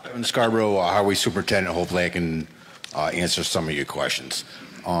know. Kevin Scarborough, Highway Superintendent. Hopefully I can answer some of your questions.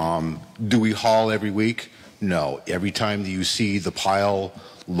 Do we haul every week? no. Every time that you see the pile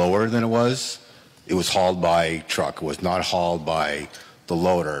lower than it was hauled by truck. It was not hauled by the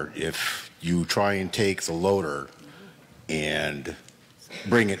loader. If you try and take the loader and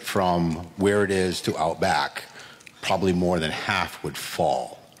bring it from where it is to out back, probably more than half would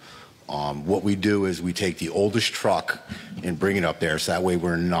fall. What we do is we take the oldest truck and bring it up there, so that way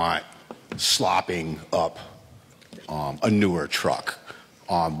we're not slopping up a newer truck.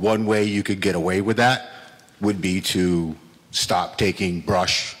 One way you could get away with that would be to stop taking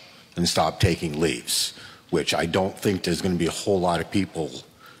brush and stop taking leaves, which I don't think there's going to be a whole lot of people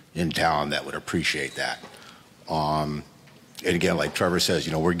in town that would appreciate that. And again, like Trevor says,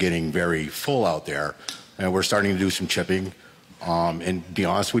 we're getting very full out there, and we're starting to do some chipping. And to be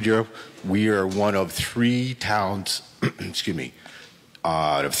honest with you, we are one of 3 towns, excuse me,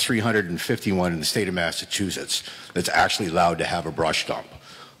 out of 351 in the state of Massachusetts that's actually allowed to have a brush dump.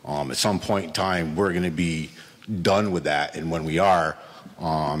 At some point in time, we're going to be done with that, and when we are,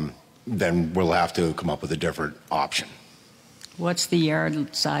 then we'll have to come up with a different option. What's the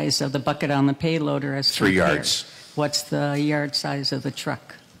yard size of the bucket on the payloader as 3 compared? yards. What's the yard size of the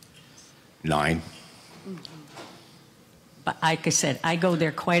truck? 9. But like I said, I go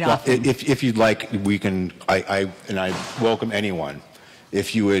there quite Well, often. if you'd like, we can, I welcome anyone.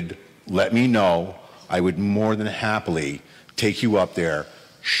 If you would let me know, I would more than happily take you up there,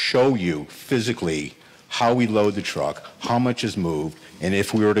 show you physically how we load the truck, how much is moved, and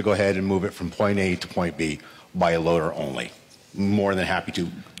if we were to go ahead and move it from point A to point B by a loader only. More than happy to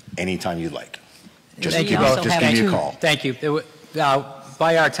anytime you'd like. Just give me a call. Thank you.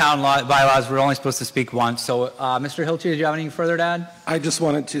 By our town bylaws, we're only supposed to speak once. So, Mr. Hilty, did you have anything further to add? I just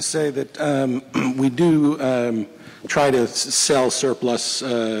wanted to say that we do try to sell surplus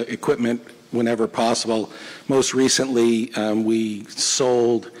equipment whenever possible. Most recently, we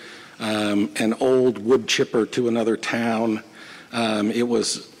sold an old wood chipper to another town. It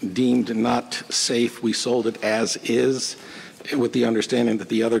was deemed not safe. We sold it as is, with the understanding that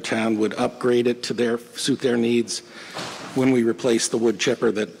the other town would upgrade it to suit their needs when we replace the wood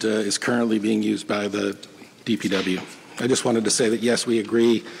chipper that is currently being used by the DPW. I just wanted to say that, yes, we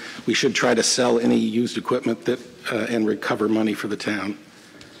agree. We should try to sell any used equipment that and recover money for the town.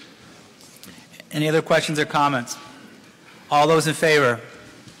 Any other questions or comments? All those in favor?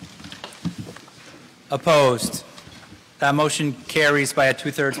 Opposed? That motion carries by a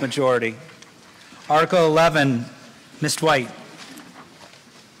 2/3 majority. Article 11, Ms. Dwight.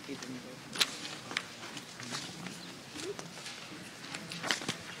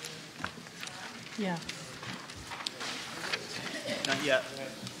 Yeah. Not yet.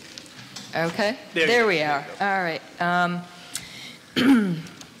 Okay, There there you we go. are. All right.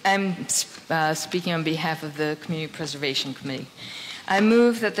 I'm speaking on behalf of the Community Preservation Committee. I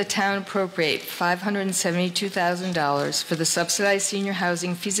move that the town appropriate $572,000 for the subsidized senior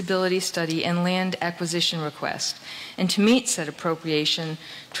housing feasibility study and land acquisition request, and to meet said appropriation,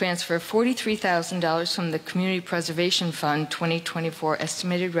 transfer $43,000 from the Community Preservation Fund 2024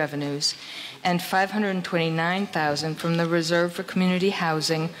 estimated revenues and $529,000 from the Reserve for Community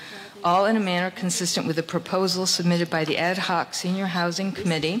Housing, all in a manner consistent with the proposal submitted by the Ad Hoc Senior Housing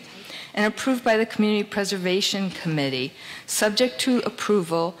Committee and approved by the Community Preservation Committee, subject to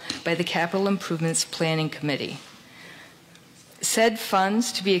approval by the Capital Improvements Planning Committee. Said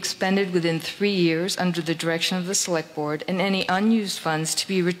funds to be expended within 3 years under the direction of the Select Board, and any unused funds to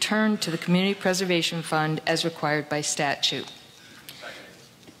be returned to the Community Preservation Fund as required by statute.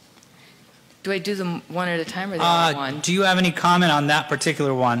 Do I do them one at a time or the other one? Do you have any comment on that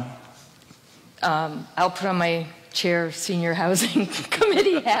particular one? I'll put on my Chair Senior Housing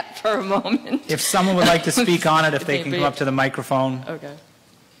Committee hat for a moment. If someone would like to speak on it, if they can come up to the microphone. Okay.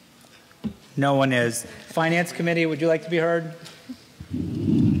 No one is. Finance Committee, would you like to be heard?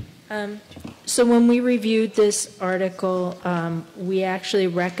 So when we reviewed this article, we actually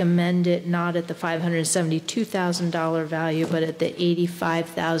recommend it not at the $572,000 value, but at the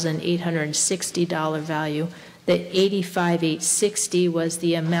 $85,860 value. The $85,860 was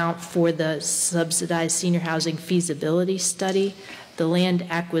the amount for the subsidized senior housing feasibility study. The land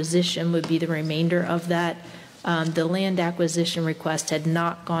acquisition would be the remainder of that. The land acquisition request had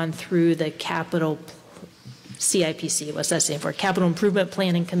not gone through the capital CIPC, what's that stand for? Capital Improvement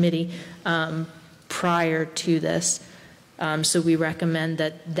Planning Committee prior to this. So we recommend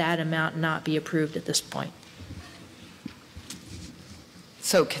that that amount not be approved at this point.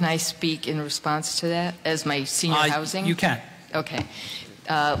 So can I speak in response to that as my senior housing? You can. Okay.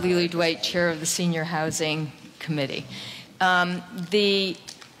 Lily Dwight, Chair of the Senior Housing Committee. The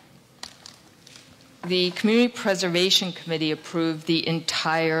Community Preservation Committee approved the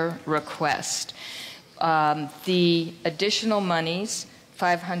entire request. The additional monies,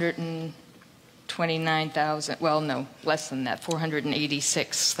 529,000, well, no, less than that,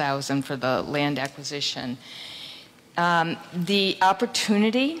 486,000 for the land acquisition. The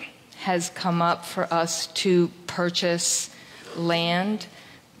opportunity has come up for us to purchase land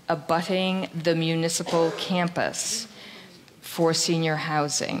abutting the municipal campus for senior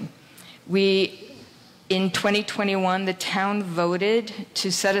housing. In 2021, the town voted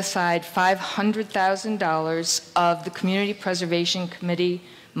to set aside $500,000 of the Community Preservation Committee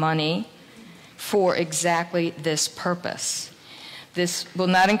money for exactly this purpose. This will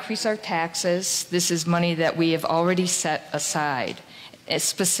not increase our taxes. This is money that we have already set aside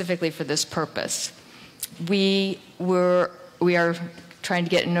specifically for this purpose. We are trying to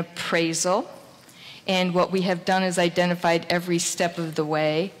get an appraisal, and what we have done is identified every step of the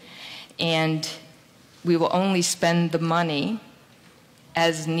way, and we will only spend the money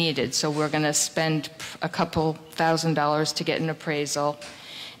as needed. So we're going to spend a couple $1,000s to get an appraisal,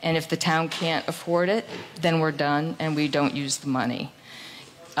 and if the town can't afford it, then we're done and we don't use the money.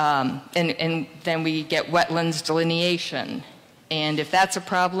 And then we get wetlands delineation, and if that's a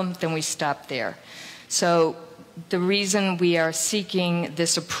problem, then we stop there. So the reason we are seeking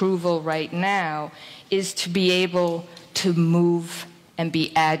this approval right now is to be able to move and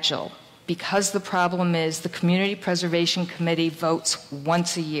be agile, because the problem is the Community Preservation Committee votes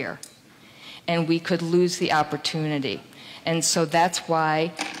once a year, and we could lose the opportunity. And so that's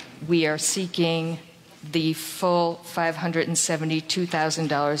why we are seeking the full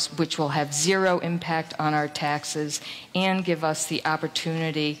 $572,000, which will have zero impact on our taxes and give us the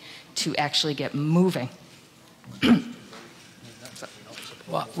opportunity to actually get moving.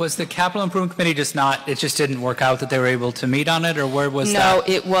 Well, was the Capital Improvement Committee it just didn't work out that they were able to meet on it, or where was that? No,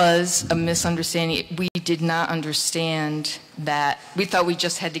 it was a misunderstanding. We did not understand that. We thought we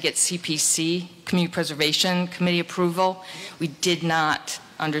just had to get CPC, Community Preservation Committee approval. We did not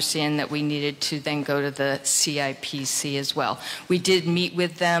understand that we needed to then go to the CIPC as well. We did meet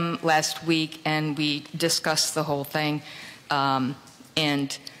with them last week, and we discussed the whole thing,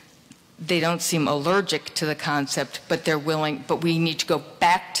 and they don't seem allergic to the concept, but they're willing, but we need to go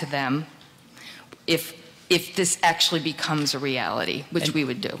back to them if this actually becomes a reality, which we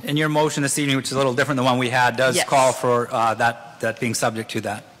would do. And your motion this evening, which is a little different than the one we had, does call for that being subject to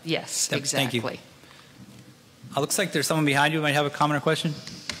that. Yes, Yep, exactly. Thank you. Looks like there's someone behind you who might have a comment or question.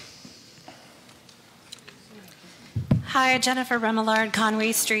 Hi, Jennifer Remillard,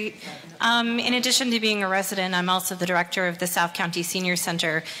 Conway Street. In addition to being a resident, I'm also the director of the South County Senior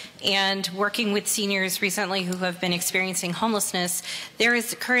Center, and working with seniors recently who have been experiencing homelessness. There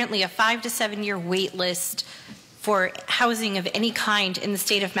is currently a 5 to 7 year wait list for housing of any kind in the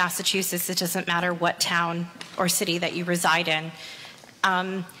state of Massachusetts. It doesn't matter what town or city that you reside in.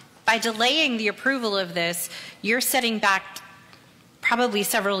 By delaying the approval of this, you're setting back probably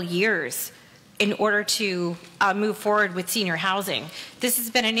several years in order to move forward with senior housing. This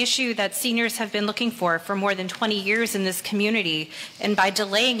has been an issue that seniors have been looking for more than 20 years in this community, and by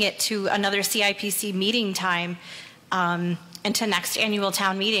delaying it to another CIPC meeting time and to next annual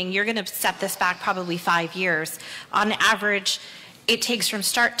town meeting, you're going to set this back probably 5 years. On average, it takes from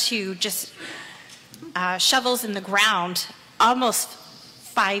start to just shovels in the ground almost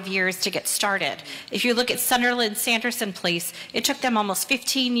 5 years to get started. If you look at Sunderland Sanderson Place, it took them almost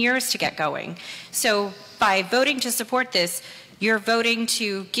 15 years to get going. So by voting to support this, you're voting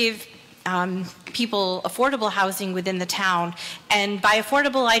to give people affordable housing within the town. And by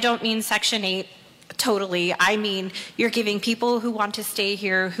affordable, I don't mean Section 8 totally. I mean you're giving people who want to stay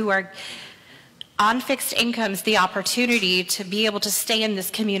here, who are on fixed incomes, the opportunity to be able to stay in this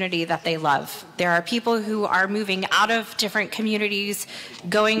community that they love. There are people who are moving out of different communities,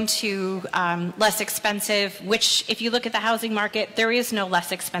 going to less expensive, which if you look at the housing market, there is no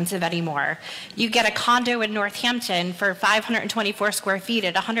less expensive anymore. You get a condo in Northampton for 524 square feet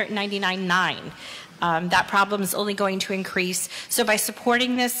at $199,900. That problem is only going to increase. So by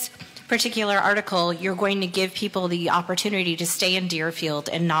supporting this particular article, you're going to give people the opportunity to stay in Deerfield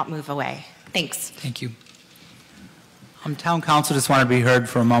and not move away. Thanks. Thank you. Town Council just wanted to be heard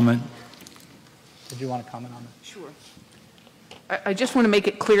for a moment. Did you want to comment on that? Sure. I just want to make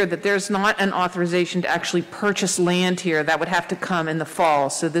it clear that there's not an authorization to actually purchase land here. That would have to come in the fall.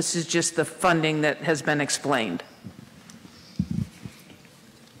 So this is just the funding that has been explained.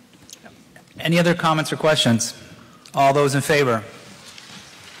 Any other comments or questions? All those in favor?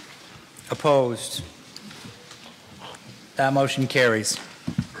 Opposed? That motion carries.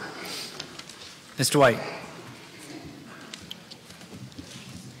 Mr. White.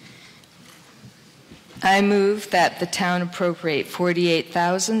 I move that the town appropriate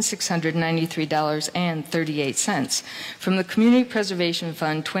 $48,693.38 from the Community Preservation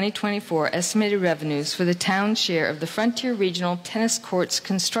Fund 2024 estimated revenues for the town's share of the Frontier Regional Tennis Courts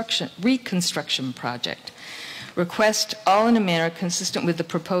reconstruction project. Request all in a manner consistent with the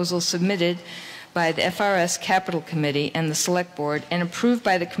proposal submitted by the FRS Capital Committee and the Select Board and approved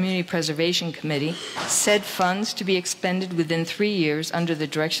by the Community Preservation Committee, said funds to be expended within 3 years under the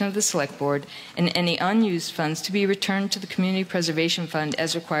direction of the Select Board, and any unused funds to be returned to the Community Preservation Fund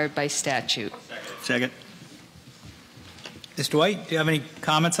as required by statute. Second. Mr. White, do you have any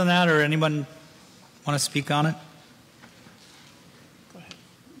comments on that, or anyone want to speak on it?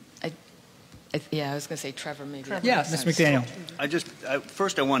 Yeah, I was going to say Trevor, maybe. Yeah, Mr. McDaniel.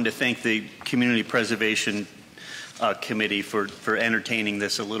 First I wanted to thank the Community Preservation Committee for entertaining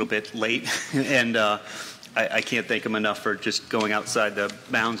this a little bit late, and I can't thank them enough for just going outside the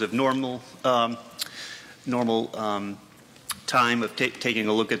bounds of normal time of taking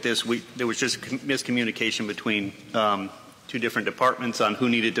a look at this. There was just miscommunication between two different departments on who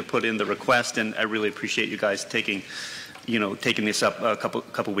needed to put in the request, and I really appreciate you guys taking this up a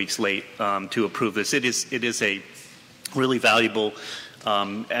couple weeks late to approve this. It is a really valuable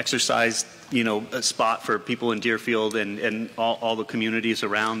exercise, a spot for people in Deerfield and all the communities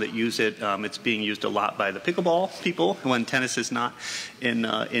around that use it. It's being used a lot by the pickleball people when tennis is not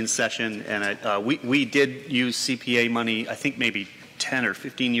in session. And we did use CPA money, I think maybe 10 or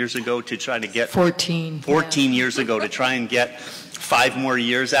 15 years ago to try to get 14 years ago to try and get 5 more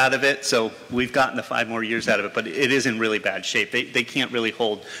years out of it. So we've gotten the 5 more years out of it, but it is in really bad shape. They can't really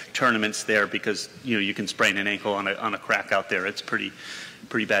hold tournaments there because you can sprain an ankle on a crack out there. It's pretty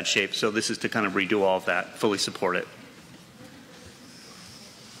bad shape. So this is to kind of redo all of that. Fully support it.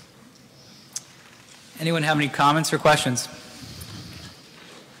 Anyone have any comments or questions?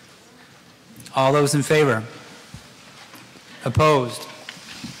 All those in favor? Opposed?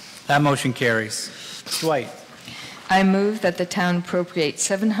 That motion carries. Mr. White. I move that the town appropriate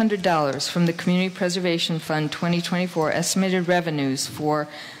 $700 from the Community Preservation Fund 2024 estimated revenues for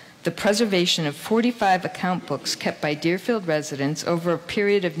the preservation of 45 account books kept by Deerfield residents over a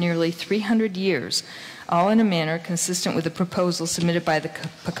period of nearly 300 years, all in a manner consistent with the proposal submitted by the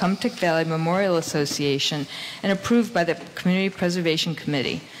Pecumtuck Valley Memorial Association and approved by the Community Preservation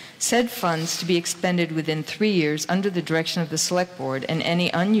Committee. Said funds to be expended within 3 years under the direction of the Select Board, and any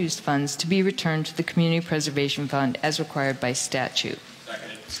unused funds to be returned to the Community Preservation Fund as required by statute.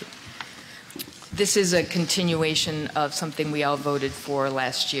 This is a continuation of something we all voted for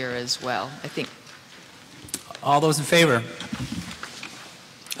last year as well, I think. All those in favor?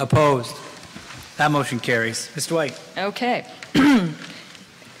 Opposed? That motion carries. Mr. White. Okay.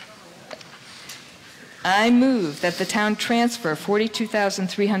 I move that the town transfer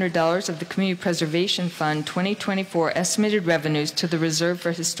 $42,300 of the Community Preservation Fund 2024 estimated revenues to the Reserve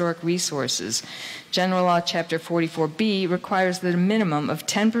for Historic Resources. General Law Chapter 44B requires that a minimum of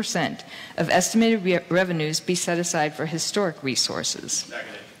 10% of estimated revenues be set aside for historic resources.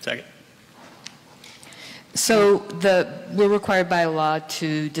 Second. So we're required by law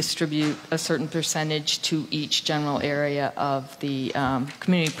to distribute a certain percentage to each general area of the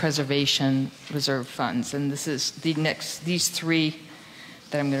Community Preservation Reserve funds. And this is these 3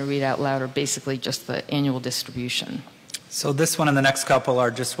 that I'm going to read out loud are basically just the annual distribution. So this one and the next couple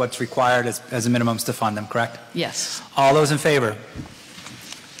are just what's required as a minimums to fund them, correct? Yes. All those in favor?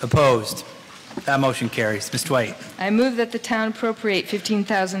 Opposed? That motion carries. Mr. White. I move that the town appropriate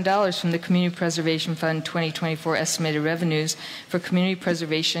 $15,000 from the Community Preservation Fund 2024 estimated revenues for Community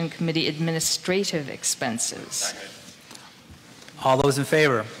Preservation Committee administrative expenses. All those in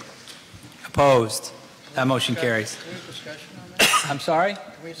favor? Opposed? That motion carries. Can we have discussion on that? I'm sorry?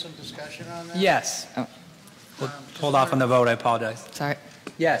 Can we have some discussion on that? Yes. We'll hold off on the vote. I apologize. Sorry.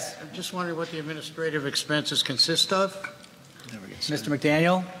 Yes. I'm just wondering what the administrative expenses consist of. Mr.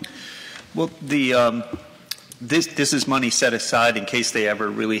 McDaniel? Well, this is money set aside in case they ever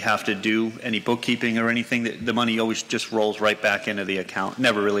really have to do any bookkeeping or anything. The money always just rolls right back into the account.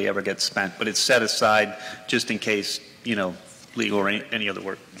 Never really ever gets spent, but it's set aside just in case, legal or any other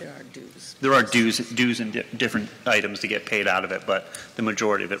work. There are dues. There are dues and different items to get paid out of it, but the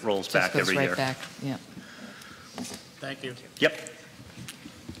majority of it rolls back every year. Right back. Yeah. Thank you. Yep.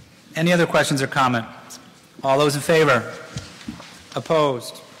 Any other questions or comments? All those in favor?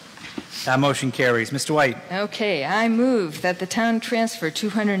 Opposed? That motion carries. Mr. White. Okay, I move that the town transfer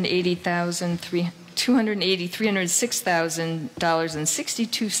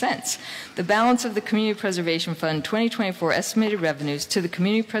 $306,062, the balance of the Community Preservation Fund 2024 estimated revenues to the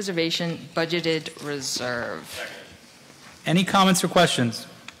Community Preservation budgeted reserve. Any comments or questions?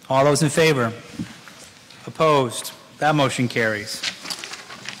 All those in favor? Opposed? That motion carries.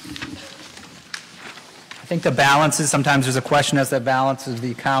 I think the balances, sometimes there's a question as to the balances of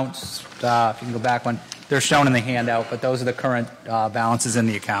the accounts. If you can go back one. They're shown in the handout, but those are the current balances in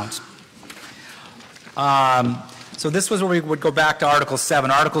the accounts. So this was where we would go back to Article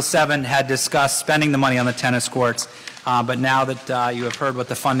 7. Article 7 had discussed spending the money on the tennis courts, but now that you have heard what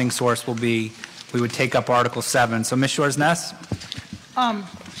the funding source will be, we would take up Article 7. So, Ms. Shores-Ness?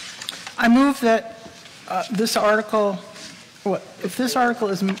 I move that this article, if this article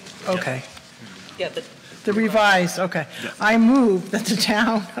is, okay. Yeah, The revised, okay. I move that the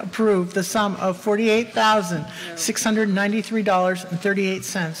town approve the sum of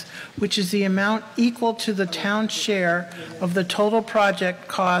 $48,693.38, which is the amount equal to the town's share of the total project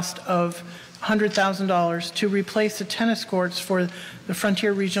cost of $100,000 to replace the tennis courts for the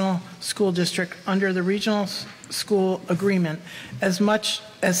Frontier Regional School District under the Regional School Agreement, as much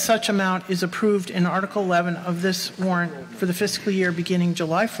as such amount is approved in Article 11 of this warrant for the fiscal year beginning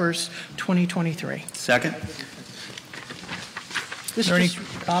July 1st, 2023. Second. Is there any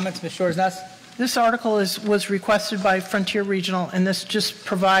comments, Ms. Shores-Ness? This article was requested by Frontier Regional, and this just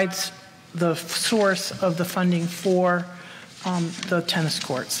provides the source of the funding for the tennis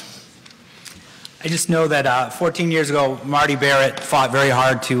courts. I just know that 14 years ago, Marty Barrett fought very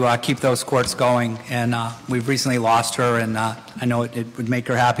hard to keep those courts going, and we've recently lost her, and I know it would make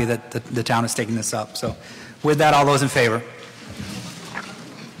her happy that the town is taking this up. So with that, all those in favor?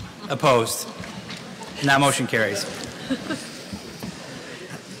 Opposed? And that motion carries.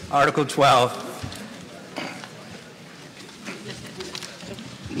 Article 12.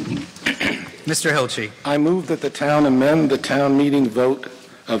 Mr. Hilchey. I move that the town amend the town meeting vote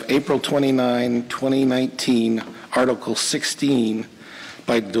of April 29, 2019, Article 16,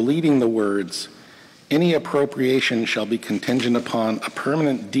 by deleting the words, "Any appropriation shall be contingent upon a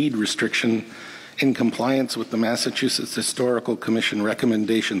permanent deed restriction in compliance with the Massachusetts Historical Commission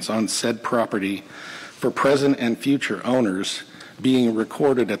recommendations on said property for present and future owners being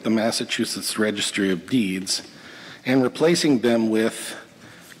recorded at the Massachusetts Registry of Deeds," and replacing them with,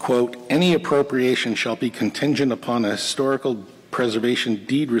 quote, "Any appropriation shall be contingent upon a historical preservation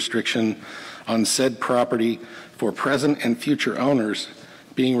deed restriction on said property for present and future owners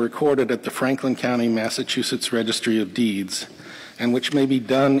being recorded at the Franklin County, Massachusetts Registry of Deeds, and which may be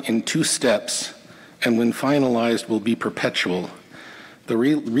done in 2 steps, and when finalized will be perpetual. The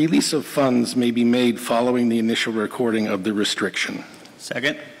release of funds may be made following the initial recording of the restriction."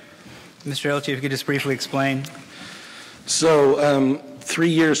 Second. Mr. Hilchey, if you could just briefly explain. So 3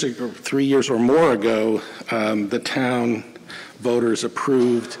 years or more ago, the town voters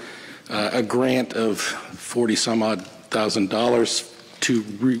approved a grant of $40-some-odd thousand to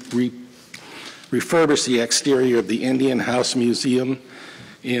refurbish the exterior of the Indian House Museum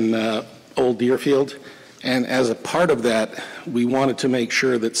in Old Deerfield. And as a part of that, we wanted to make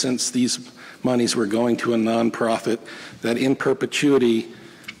sure that since these monies were going to a nonprofit, that in perpetuity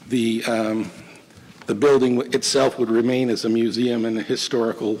the building itself would remain as a museum and a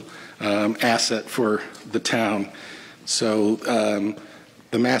historical asset for the town. So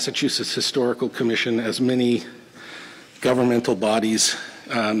the Massachusetts Historical Commission, as many governmental bodies,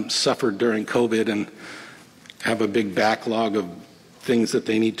 suffered during COVID and have a big backlog of things that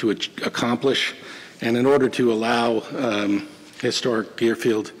they need to accomplish. And in order to allow Historic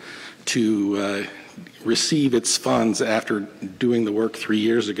Deerfield to receive its funds after doing the work 3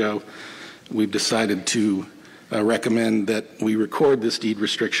 years ago, we've decided to recommend that we record this deed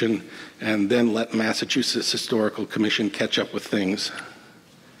restriction and then let Massachusetts Historical Commission catch up with things.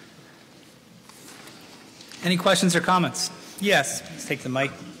 Any questions or comments? Yes, let's take the mic.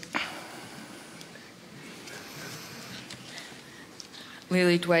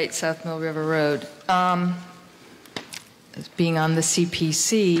 Lily Dwight, South Mill River Road. Being on the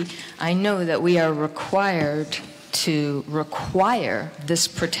CPC, I know that we are required to require this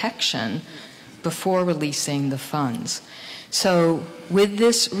protection before releasing the funds. So with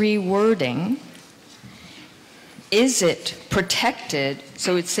this rewording, is it protected?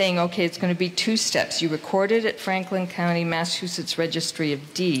 So it's saying, okay, it's going to be 2 steps. You record it at Franklin County, Massachusetts Registry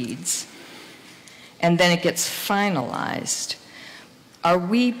of Deeds, and then it gets finalized. Are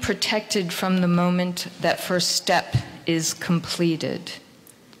we protected from the moment that first step is completed?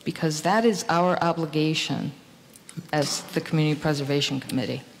 Because that is our obligation as the Community Preservation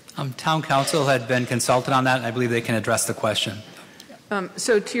Committee. Town Council had been consulted on that, and I believe they can address the question.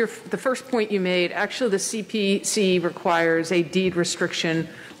 So to the first point you made, actually the CPC requires a deed restriction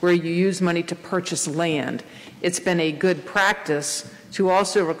where you use money to purchase land. It's been a good practice to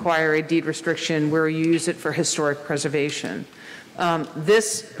also require a deed restriction where you use it for historic preservation.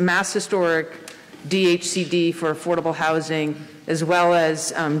 This Mass Historic DHCD for affordable housing, as well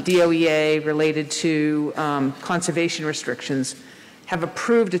as DOEA related to conservation restrictions, have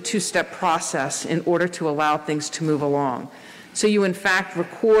approved a two-step process in order to allow things to move along. So you, in fact,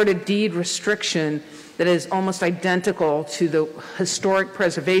 record a deed restriction that is almost identical to the historic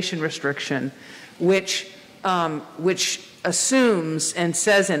preservation restriction, which assumes and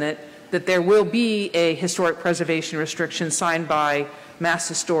says in it that there will be a historic preservation restriction signed by Mass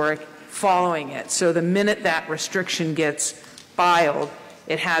Historic following it. So the minute that restriction gets filed,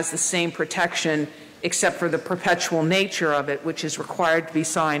 it has the same protection except for the perpetual nature of it, which is required to be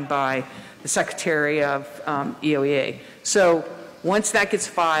signed by the Secretary of EOEA. So once that gets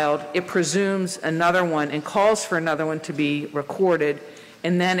filed, it presumes another one and calls for another one to be recorded,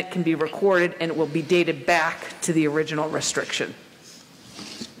 and then it can be recorded and it will be dated back to the original restriction.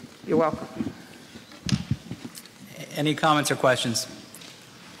 You're welcome. Any comments or questions?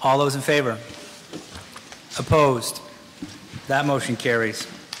 All those in favor? Opposed? That motion carries.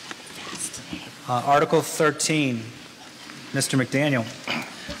 Article 13, Mr. McDaniel.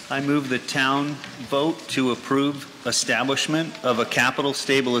 I move the town vote to approve establishment of a capital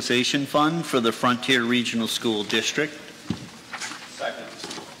stabilization fund for the Frontier Regional School District. Second.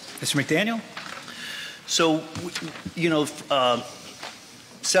 Mr. McDaniel? So, you know,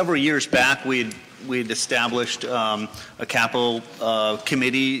 several years back we'd established a capital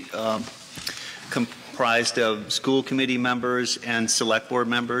committee comprised of school committee members and select board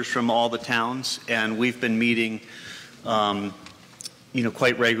members from all the towns, and we've been meeting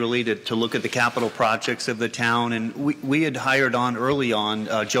quite regularly to look at the capital projects of the town. And we had hired on early on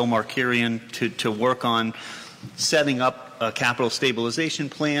Joe Markarian to work on setting up a capital stabilization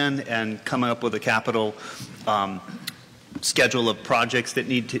plan and coming up with a capital schedule of projects that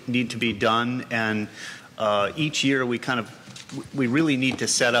need to be done. And each year we really need to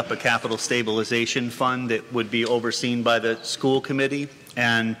set up a capital stabilization fund that would be overseen by the school committee,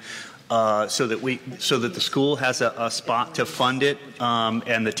 and so that the school has a spot to fund it,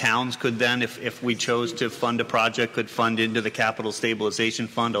 and the towns could then, if we chose to fund a project, could fund into the capital stabilization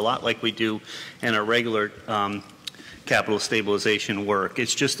fund, a lot like we do in our regular capital stabilization work.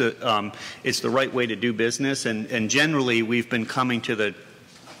 It's just it's the right way to do business, and generally we've been coming to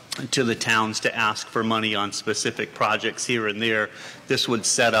the towns to ask for money on specific projects here and there. This would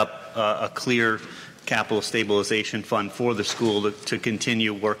set up a clear capital stabilization fund for the school to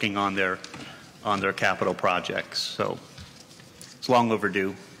continue working on their capital projects. So it's long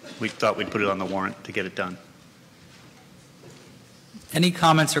overdue. We thought we'd put it on the warrant to get it done. Any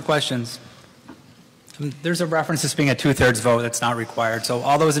comments or questions? There's a reference to this being a 2/3 vote. That's not required. So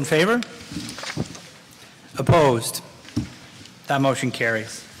all those in favor? Opposed? That motion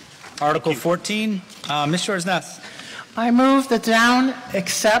carries. Article 14, Ms. Shores-Ness. I move the town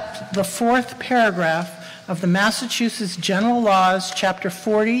accept the fourth paragraph of the Massachusetts General Laws, Chapter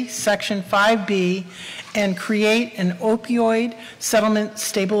 40, Section 5B, and create an opioid settlement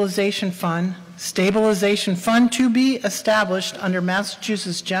stabilization fund to be established under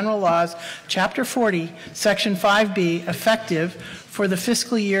Massachusetts General Laws, Chapter 40, Section 5B, effective for the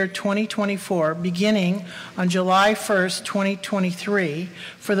fiscal year 2024, beginning on July 1st, 2023,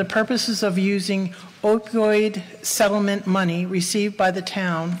 for the purposes of using opioid settlement money received by the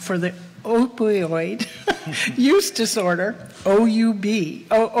town for the opioid use disorder,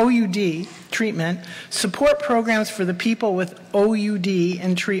 OUD, treatment, support programs for the people with OUD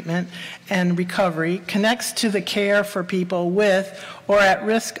in treatment and recovery, connects to the care for people with or at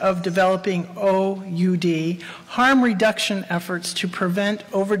risk of developing OUD, harm reduction efforts to prevent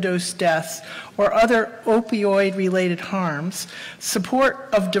overdose deaths or other opioid-related harms, support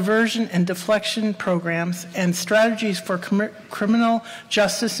of diversion and deflection programs and strategies for criminal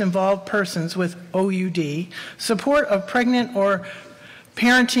justice-involved persons with OUD, support of pregnant or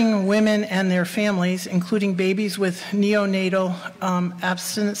parenting women and their families, including babies with neonatal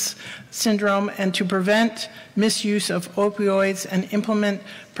abstinence syndrome, and to prevent misuse of opioids and implement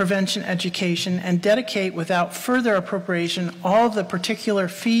prevention education, and dedicate without further appropriation all the particular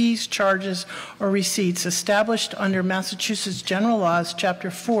fees, charges, or receipts established under Massachusetts General Laws, Chapter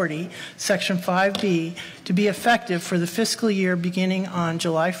 40, Section 5B, to be effective for the fiscal year beginning on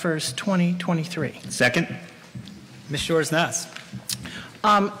July 1st, 2023. Second. Ms. Shores-Ness.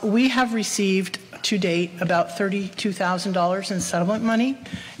 We have received to date about $32,000 in settlement money.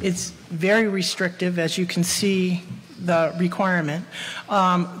 It's very restrictive, as you can see the requirement.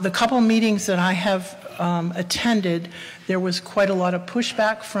 The couple meetings that I have attended, there was quite a lot of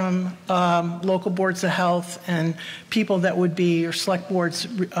pushback from local boards of health and people that would be, or select boards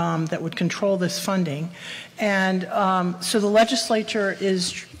that would control this funding. And so the legislature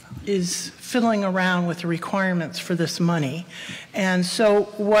is fiddling around with the requirements for this money. And so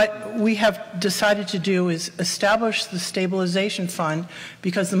what we have decided to do is establish the stabilization fund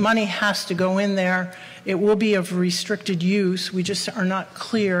because the money has to go in there. It will be of restricted use. We just are not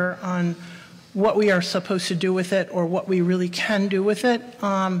clear on what we are supposed to do with it or what we really can do with it.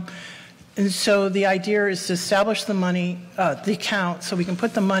 And so the idea is to establish the money, the account, so we can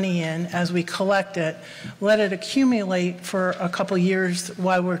put the money in as we collect it, let it accumulate for a couple years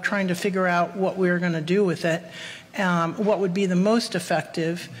while we're trying to figure out what we're going to do with it, what would be the most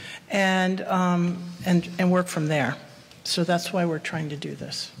effective, and work from there. So that's why we're trying to do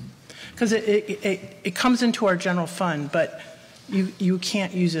this. Because it comes into our general fund, but you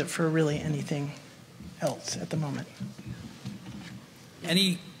can't use it for really anything else at the moment.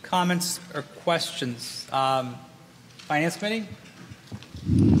 Any comments or questions? Finance Committee?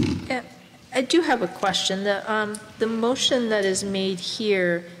 Yeah, I do have a question. The motion that is made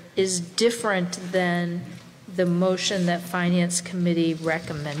here is different than the motion that Finance Committee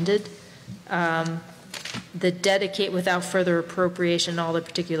recommended. The dedicate without further appropriation all the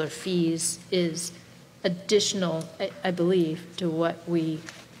particular fees is additional, I believe, to what we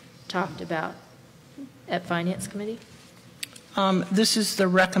talked about at Finance Committee. This is the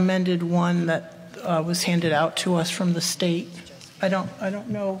recommended one that was handed out to us from the state. I don't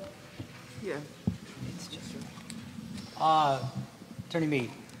know. Yeah. Attorney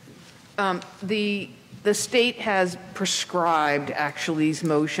Mead. The state has prescribed actually these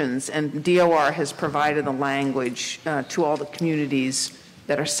motions, and DOR has provided the language to all the communities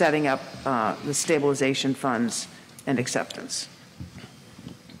that are setting up the stabilization funds and acceptance.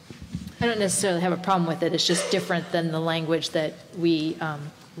 I don't necessarily have a problem with it. It's just different than the language that we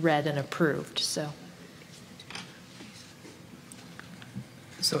read and approved. So,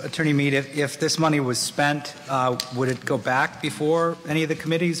 Attorney Mead, if this money was spent, would it go back before any of the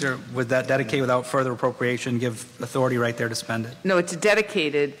committees, or would that dedicate without further appropriation give authority right there to spend it? No, it's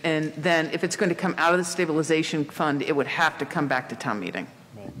dedicated, and then if it's going to come out of the stabilization fund, it would have to come back to town meeting.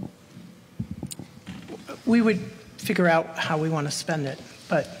 We would figure out how we want to spend it,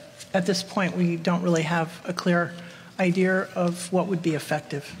 but at this point, we don't really have a clear idea of what would be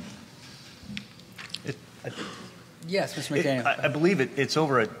effective. Yes, Mr. McDaniel. I believe it's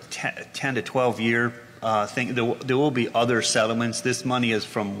over a 10 to 12 year thing. There will be other settlements. This money is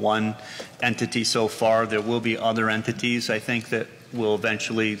from one entity so far. There will be other entities, I think, that will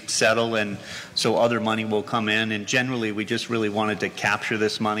eventually settle, and so other money will come in. And generally, we just really wanted to capture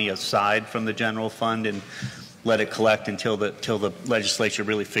this money aside from the general fund and let it collect until the legislature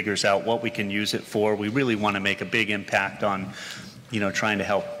really figures out what we can use it for. We really want to make a big impact on, trying to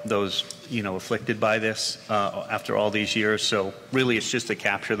help those, afflicted by this after all these years. So really, it's just to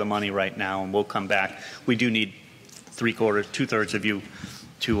capture the money right now, and we'll come back. We do need 2/3 of you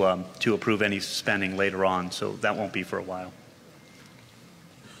to approve any spending later on, so that won't be for a while.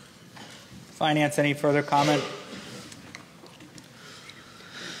 Finance, any further comment?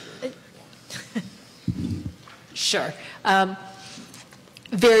 Sure.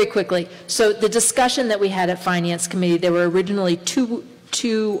 Very quickly. So the discussion that we had at Finance Committee, there were originally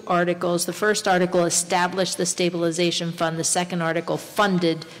two articles. The first article established the stabilization fund. The second article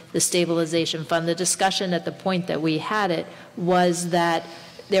funded the stabilization fund. The discussion at the point that we had it was that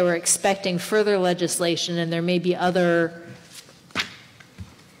they were expecting further legislation, and there may be other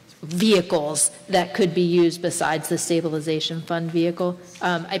vehicles that could be used besides the stabilization fund vehicle.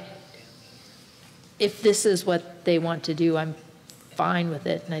 If this is what they want to do, I'm fine with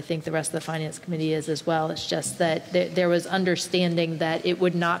it, and I think the rest of the Finance Committee is as well. It's just that there was understanding that it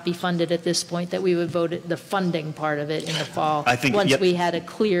would not be funded at this point, that we would vote the funding part of it in the fall, once we had a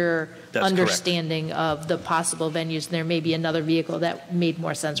clear understanding of the possible venues. There may be another vehicle that made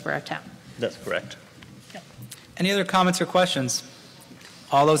more sense for our town. That's correct. Any other comments or questions?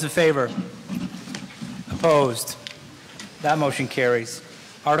 All those in favor? Opposed? That motion carries.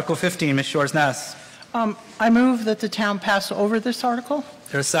 Article 15, Ms. Shores-Ness. I move that the town pass over this article.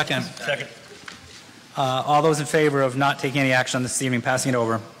 There's a second. Second. All those in favor of not taking any action on this evening, passing it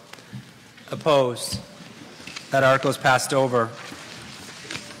over? Opposed? That article is passed over.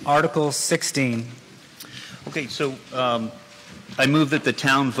 Article 16. Okay, so I move that the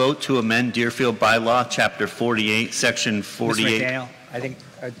town vote to amend Deerfield bylaw, Chapter 48, Section 48. Mr. McDaniel, I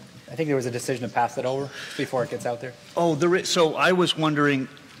think there was a decision to pass it over before it gets out there. Oh, so I was wondering.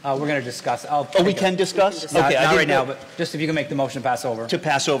 We're going to discuss. We can discuss? Not, Okay, not right now, but just if you can make the motion to pass over. To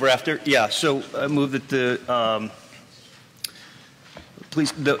pass over after? Yeah, so I move that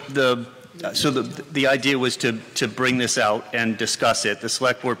the idea was to bring this out and discuss it. The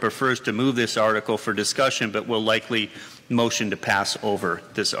Select Board prefers to move this article for discussion, but will likely motion to pass over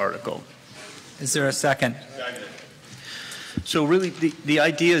this article. Is there a second? So really, the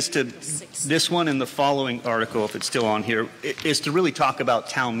idea is to, this one and the following article, if it's still on here, is to really talk about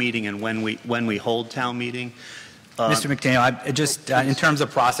town meeting and when we hold town meeting. Mr. McDaniel, just in terms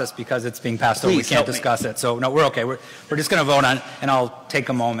of process, because it's being passed over, we can't discuss it. So no, we're okay. We're just going to vote on it, and I'll take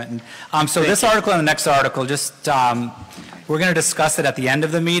a moment. And, so this article and the next article, just we're going to discuss it at the end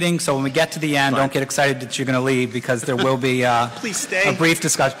of the meeting. So when we get to the end, don't get excited that you're going to leave, because there will be Please stay. A brief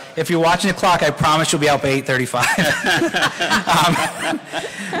discussion. If you're watching the clock, I promise you'll be out by 8:35.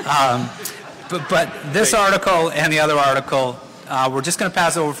 But this article and the other article, we're just going to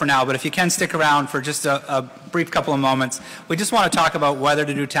pass over for now, but if you can stick around for just a brief couple of moments, we just want to talk about whether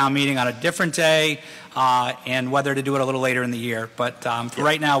to do town meeting on a different day and whether to do it a little later in the year. But for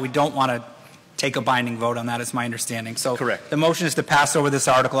right now, we don't want to take a binding vote on that, is my understanding. So correct. The motion is to pass over this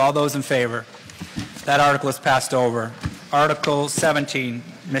article. All those in favor? That article is passed over. Article 17,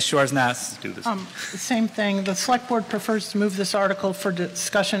 Ms. Shores-Ness. Do this. Same thing. The Select Board prefers to move this article for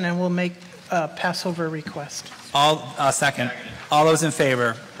discussion, and will make a pass-over request. Second. All those in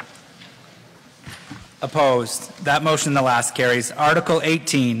favor? Opposed? That motion, the last, carries. Article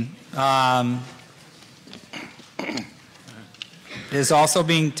 18 is also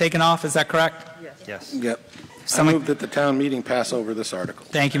being taken off. Is that correct? Yes. Yep. I move that the town meeting pass over this article.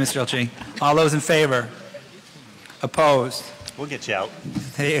 Thank you, Mr. Ilchi. All those in favor? Opposed? We'll get you out.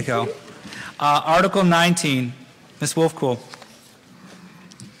 There you go. Article 19, Ms. Wolfcool.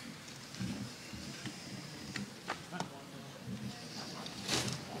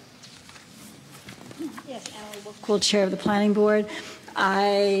 Yes, Allie Wolfcool, Chair of the Planning Board.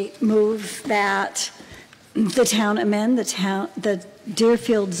 I move that the town amend the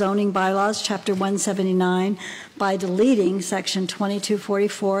Deerfield zoning bylaws, Chapter 179, by deleting Section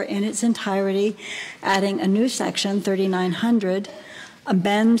 2244 in its entirety, adding a new Section 3900,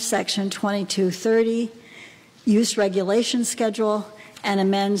 amend Section 2230, use regulation schedule, and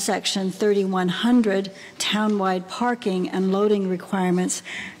amend Section 3100, townwide parking and loading requirements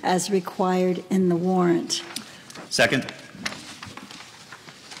as required in the warrant. Second.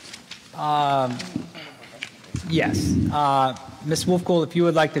 Yes. Ms. Wolfcool, if you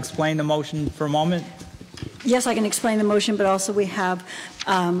would like to explain the motion for a moment. Yes, I can explain the motion, but also we have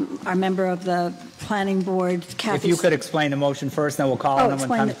our member of the Planning Board, Kathy. If you could explain the motion first, then we'll call on them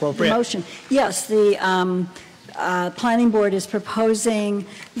when time's appropriate. The motion. Yes, the Planning Board is proposing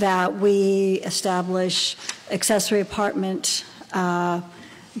that we establish accessory apartment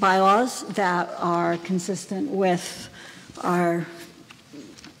bylaws that are consistent with our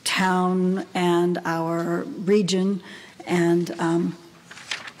town and our region, and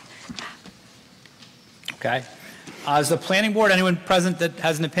okay. Is the Planning Board, anyone present that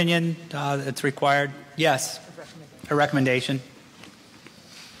has an opinion that's required? Yes. A recommendation.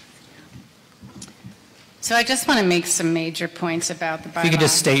 So I just want to make some major points about the bylaw. If you could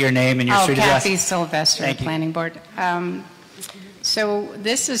just state your name and your street address. Kathy Sylvester, Thank you. Planning Board. So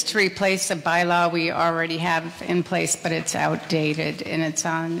this is to replace a bylaw we already have in place, but it's outdated, and it's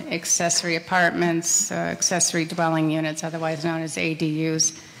on accessory apartments, accessory dwelling units, otherwise known as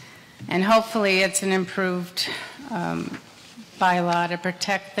ADUs. And hopefully it's an improved bylaw to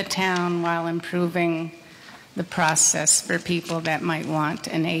protect the town while improving the process for people that might want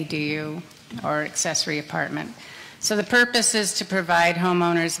an ADU or accessory apartment. So the purpose is to provide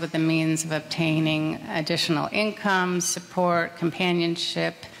homeowners with the means of obtaining additional income, support,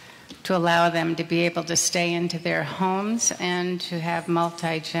 companionship, to allow them to be able to stay into their homes and to have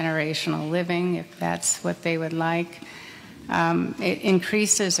multi-generational living if that's what they would like. It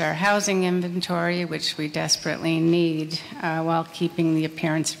increases our housing inventory, which we desperately need, while keeping the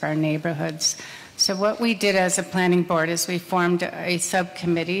appearance of our neighborhoods. So what we did as a planning board is we formed a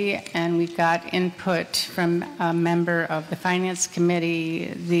subcommittee, and we got input from a member of the Finance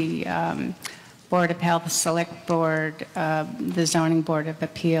Committee, the Board of Health Select Board, the Zoning Board of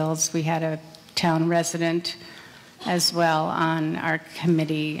Appeals. We had a town resident as well on our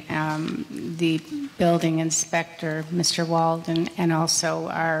committee, the building inspector, Mr. Walden, and also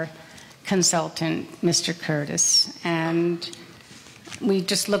our consultant, Mr. Curtis. And we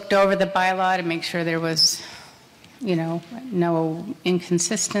just looked over the bylaw to make sure there was, no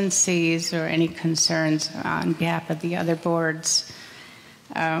inconsistencies or any concerns on behalf of the other boards.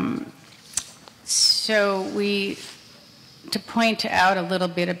 So to point out a little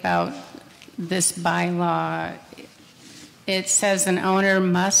bit about this bylaw, it says an owner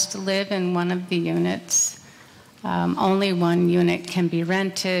must live in one of the units. Only one unit can be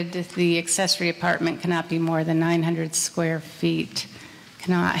rented. The accessory apartment cannot be more than 900 square feet,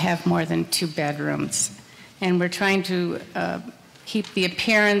 cannot have more than 2 bedrooms. And we're trying to keep the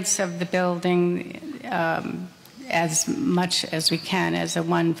appearance of the building as much as we can as a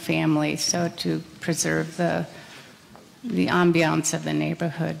one family, so to preserve the ambiance of the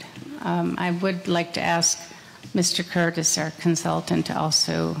neighborhood. I would like to ask Mr. Curtis, our consultant, to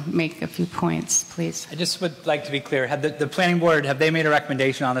also make a few points, please. I just would like to be clear. Have the planning board, have they made a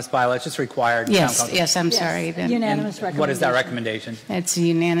recommendation on this bylaw? It's just required. Yes, I'm sorry. Then. Unanimous recommendation. What is that recommendation? It's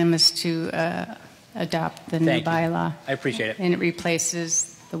unanimous to adopt the new bylaw. I appreciate it. And it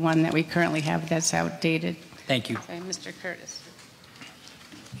replaces the one that we currently have that's outdated. Thank you. So, Mr. Curtis.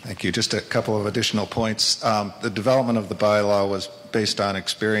 Thank you. Just a couple of additional points. The development of the bylaw was based on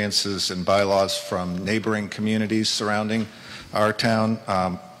experiences and bylaws from neighboring communities surrounding our town.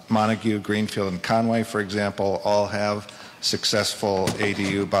 Montague, Greenfield, and Conway, for example, all have successful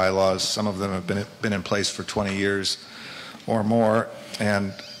ADU bylaws. Some of them have been in place for 20 years or more,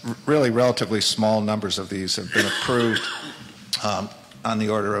 and really relatively small numbers of these have been approved, on the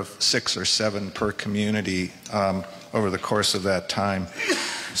order of 6 or 7 per community over the course of that time.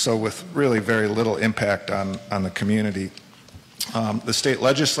 So with really very little impact on the community. The state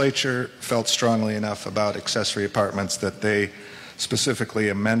legislature felt strongly enough about accessory apartments that they specifically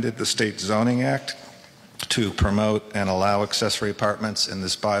amended the state zoning act to promote and allow accessory apartments, and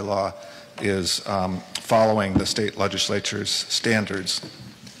this bylaw is following the state legislature's standards.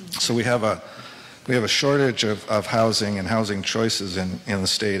 So we have a shortage of housing and housing choices in the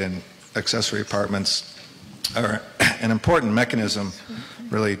state, and accessory apartments are an important mechanism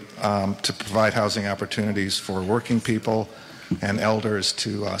really to provide housing opportunities for working people and elders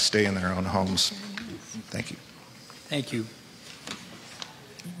to stay in their own homes. Thank you. Thank you.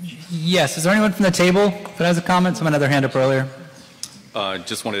 Yes, is there anyone from the table that has a comment? Someone had their hand up earlier.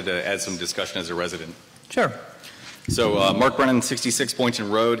 Just wanted to add some discussion as a resident. Sure. So Mark Brennan, 66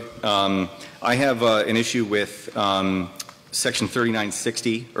 Boynton Road. I have an issue with Section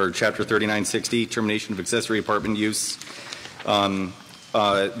 3960, or Chapter 3960, termination of accessory apartment use.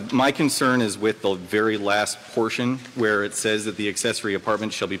 My concern is with the very last portion where it says that the accessory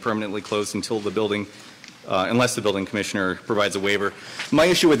apartment shall be permanently closed until the building, unless the building commissioner provides a waiver. My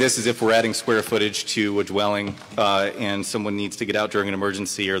issue with this is if we're adding square footage to a dwelling and someone needs to get out during an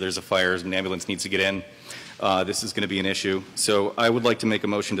emergency, or there's a fire, an ambulance needs to get in, this is going to be an issue. So I would like to make a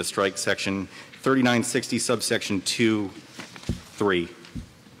motion to strike Section 3960, subsection 2(3).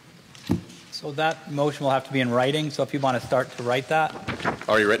 So that motion will have to be in writing, so if you want to start to write that.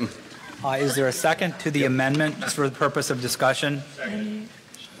 Already written. Is there a second to the amendment, just for the purpose of discussion? Second.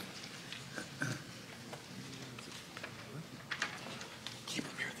 Keep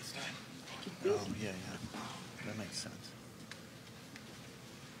them here this time. Oh, yeah, that makes sense.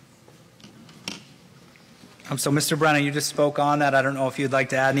 So Mr. Brennan, you just spoke on that. I don't know if you'd like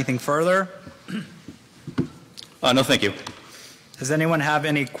to add anything further. No, thank you. Does anyone have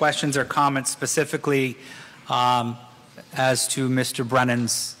any questions or comments specifically as to Mr.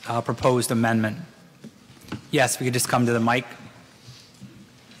 Brennan's proposed amendment? Yes, we could just come to the mic.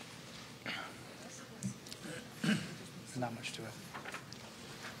 Not much to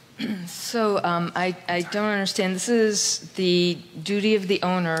it. So I don't understand. This is the duty of the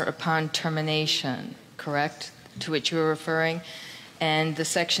owner upon termination, correct, to which you're referring? And the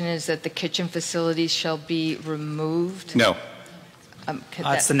section is that the kitchen facilities shall be removed? No.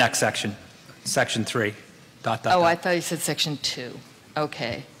 That's the next section, Section 3. I thought you said Section 2.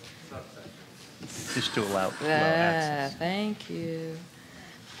 Okay. Just to allow access. Thank you.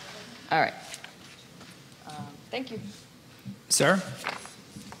 All right. Thank you. Sir?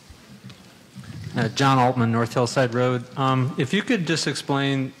 John Altman, North Hillside Road. If you could just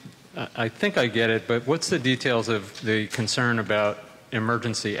explain, I think I get it, but what's the details of the concern about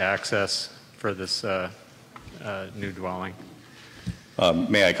emergency access for this new dwelling?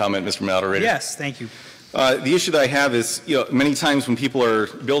 May I comment, Mr. Moderator? Yes, thank you. The issue that I have is, many times when people are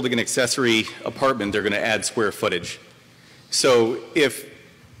building an accessory apartment, they're going to add square footage. So if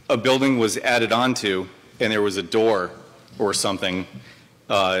a building was added onto and there was a door or something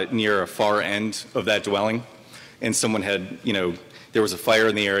near a far end of that dwelling, and someone had, there was a fire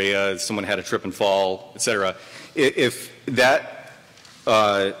in the area, someone had a trip and fall, et cetera, if that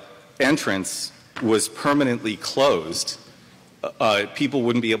entrance was permanently closed, people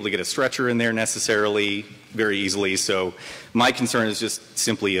wouldn't be able to get a stretcher in there necessarily very easily. So my concern is just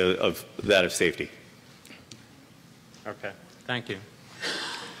simply of that of safety. Okay, thank you.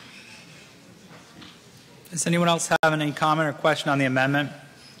 Does anyone else have any comment or question on the amendment?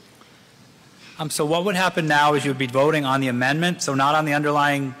 So what would happen now is you would be voting on the amendment, so not on the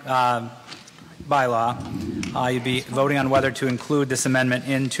underlying bylaw. You'd be voting on whether to include this amendment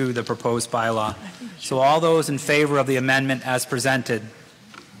into the proposed bylaw. So all those in favor of the amendment as presented?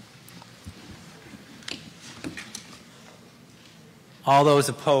 All those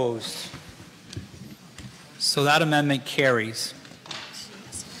opposed? So that amendment carries.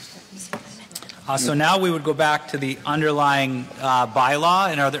 So now we would go back to the underlying bylaw,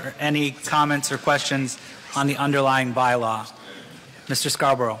 and are there any comments or questions on the underlying bylaw? Mr.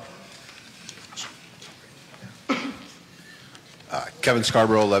 Scarborough. Kevin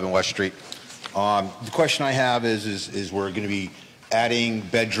Scarborough, 11 West Street. The question I have is we're going to be adding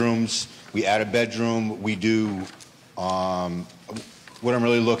bedrooms. We add a bedroom. We do, what I'm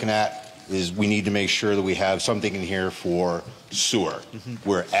really looking at is we need to make sure that we have something in here for sewer.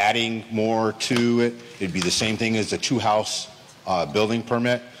 We're adding more to it. It'd be the same thing as a two-house building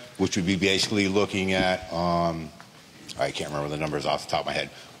permit, which would be basically looking at, I can't remember the numbers off the top of my head.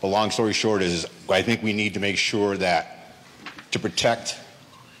 But long story short is I think we need to make sure that to protect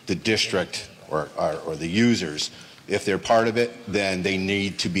the district or the users, if they're part of it, then they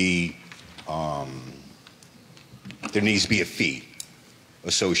need to be, there needs to be a fee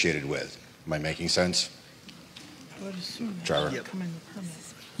associated with. Am I making sense? Trevor?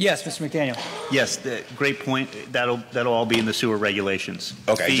 Yes, Mr. McDaniel. Yes, great point. That'll all be in the sewer regulations.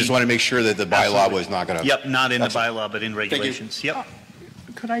 Okay, I just want to make sure that the bylaw was not going to. Yep, not in the bylaw, but in regulations. Yep.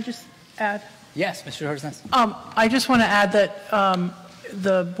 Could I just add? Yes, Mr. Horsness. I just want to add that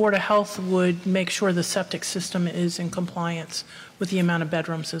the Board of Health would make sure the septic system is in compliance with the amount of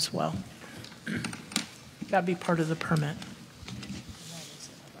bedrooms as well. That'd be part of the permit.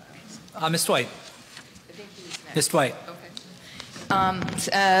 Ms. Dwight. Ms. Dwight.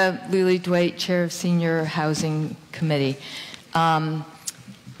 Lily Dwight, Chair of Senior Housing Committee. I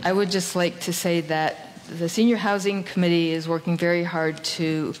would just like to say that the Senior Housing Committee is working very hard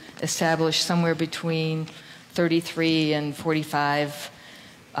to establish somewhere between 33 and 45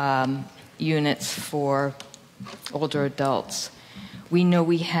 units for older adults. We know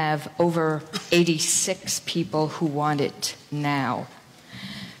we have over 86 people who want it now.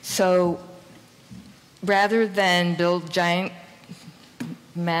 So rather than build giant,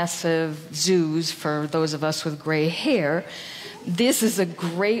 massive zoos for those of us with gray hair, this is a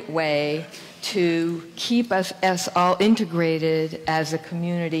great way to keep us all integrated as a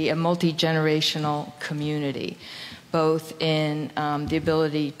community, a multi-generational community, both in the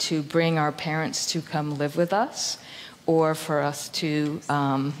ability to bring our parents to come live with us or for us to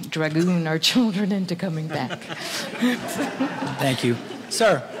dragoon our children into coming back. Thank you.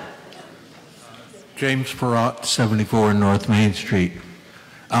 Sir. James Perrott, 74 North Main Street.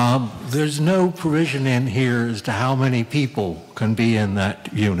 There's no provision in here as to how many people can be in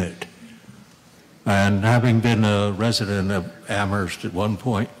that unit. And having been a resident of Amherst at one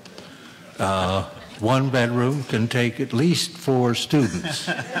point, one bedroom can take at least 4 students.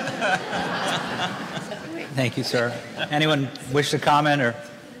 Thank you, sir. Anyone wish to comment or?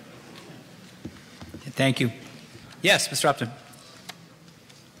 Thank you. Yes, Mr. Upton.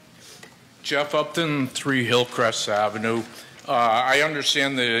 Jeff Upton, 3 Hillcrest Avenue. I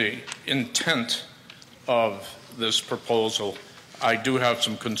understand the intent of this proposal. I do have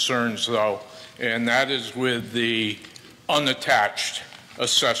some concerns, though, and that is with the unattached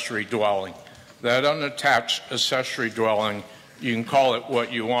accessory dwelling. That unattached accessory dwelling, you can call it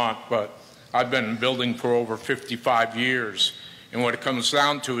what you want, but I've been building for over 55 years, and what it comes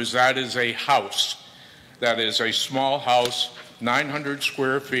down to is that is a house. That is a small house, 900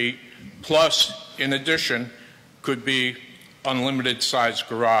 square feet, plus, in addition, could be unlimited size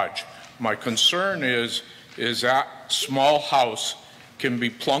garage. My concern is that small house can be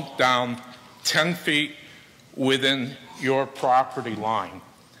plunked down 10 feet within your property line.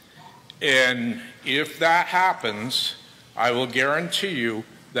 And if that happens, I will guarantee you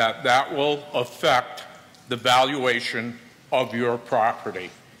that that will affect the valuation of your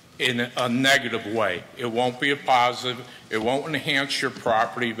property in a negative way. It won't be a positive. It won't enhance your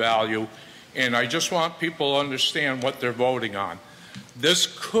property value. And I just want people to understand what they're voting on. This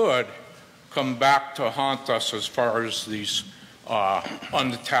could come back to haunt us as far as these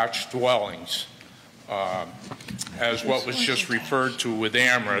unattached dwellings, as what was just referred to with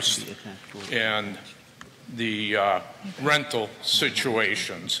Amherst and the rental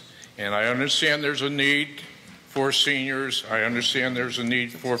situations. And I understand there's a need for seniors. I understand there's a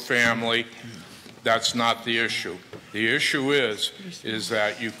need for family. That's not the issue. The issue is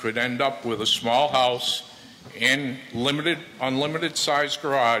that you could end up with a small house and unlimited size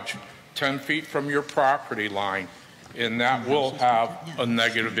garage 10 feet from your property line, and that will have a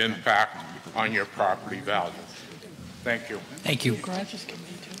negative impact on your property value. Thank you. Thank you.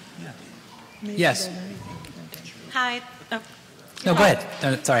 Yes. Hi. No, go ahead.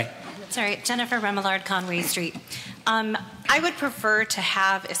 No, sorry. It's all right. Jennifer Remillard, Conway Street. I would prefer to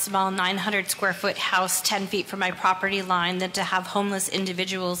have a small 900 square foot house 10 feet from my property line than to have homeless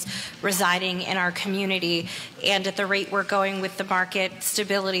individuals residing in our community. And at the rate we're going with the market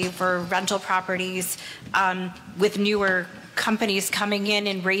stability for rental properties, with newer companies coming in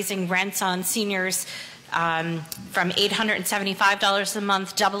and raising rents on seniors from $875 a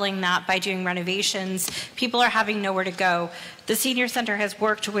month, doubling that by doing renovations. People are having nowhere to go. The Senior Center has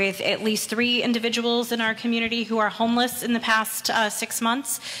worked with at least 3 individuals in our community who are homeless in the past 6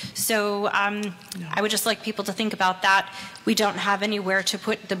 months. So I would just like people to think about that. We don't have anywhere to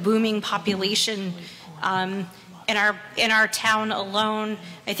put the booming population in our town alone.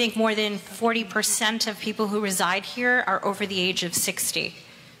 I think more than 40% of people who reside here are over the age of 60.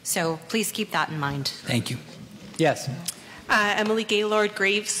 So please keep that in mind. Thank you. Yes. Emily Gaylord,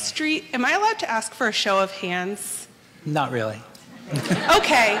 Graves Street. Am I allowed to ask for a show of hands? Not really.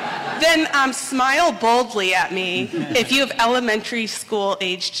 Okay, then smile boldly at me if you have elementary school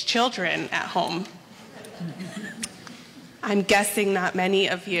aged children at home. I'm guessing not many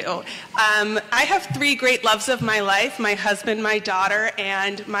of you. I have 3 great loves of my life, my husband, my daughter,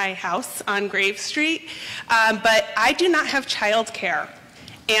 and my house on Grave Street. But I do not have childcare.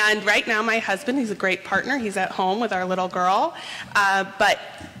 And right now my husband, he's a great partner, he's at home with our little girl. But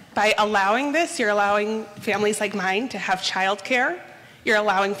by allowing this, you're allowing families like mine to have childcare. You're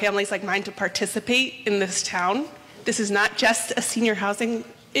allowing families like mine to participate in this town. This is not just a senior housing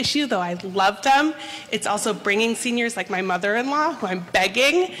issue, though I love them. It's also bringing seniors like my mother-in-law, who I'm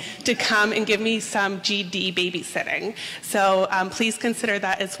begging to come and give me some GD babysitting. So please consider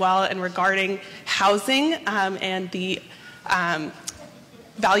that as well. And regarding housing and the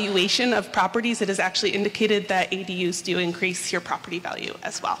valuation of properties, it is actually indicated that ADUs do increase your property value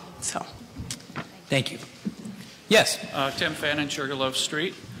as well. So, thank you. Yes. Tim Fannin, Sugarloaf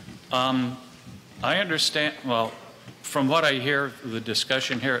Street. I understand, well, from what I hear, the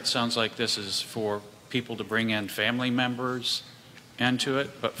discussion here, it sounds like this is for people to bring in family members into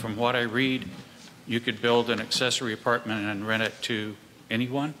it. But from what I read, you could build an accessory apartment and rent it to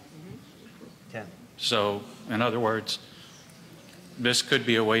anyone. So, in other words, this could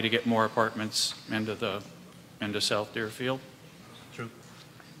be a way to get more apartments into South Deerfield. True.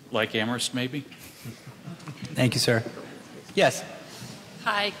 Like Amherst, maybe. Thank you, sir. Yes.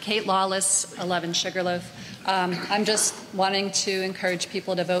 Hi, Kate Lawless, 11 Sugarloaf. I'm just wanting to encourage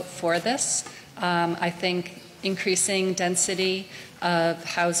people to vote for this. I think increasing density of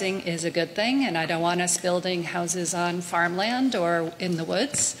housing is a good thing, and I don't want us building houses on farmland or in the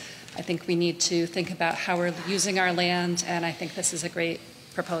woods. I think we need to think about how we're using our land, and I think this is a great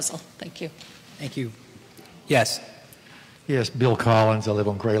proposal. Thank you. Thank you. Yes. Yes, Bill Collins. I live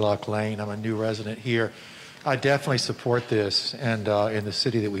on Graylock Lane. I'm a new resident here. I definitely support this, and in the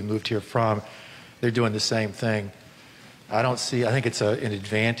city that we moved here from, they're doing the same thing. I think it's an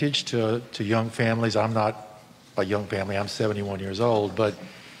advantage to young families. I'm not a young family. I'm 71 years old, but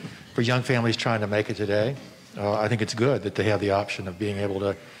for young families trying to make it today, I think it's good that they have the option of being able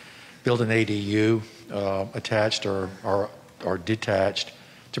to build an ADU attached or detached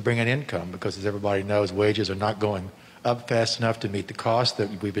to bring in income, because as everybody knows, wages are not going up fast enough to meet the cost that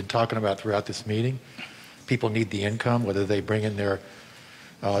we've been talking about throughout this meeting. People need the income, whether they bring in their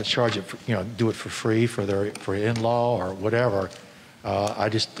charge it, do it for free for in-law or whatever. I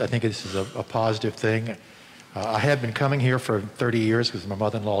think this is a positive thing. I have been coming here for 30 years because my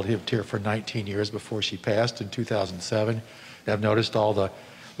mother-in-law lived here for 19 years before she passed in 2007. And I've noticed all the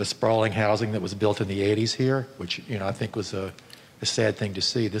sprawling housing that was built in the 80s here, which I think was a sad thing to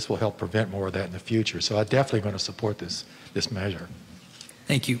see. This will help prevent more of that in the future. So I'm definitely going to support this measure.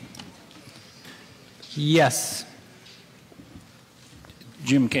 Thank you. Yes.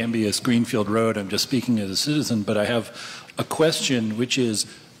 Jim Cambias, Greenfield Road. I'm just speaking as a citizen, but I have a question, which is,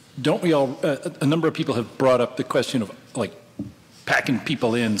 don't we all, a number of people have brought up the question of like packing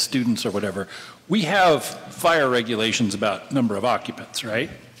people in, students or whatever. We have fire regulations about number of occupants, right?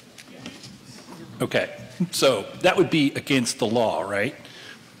 Okay, so that would be against the law, right?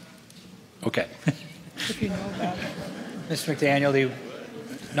 Okay. If you know about it. Mr. McDaniel, do you?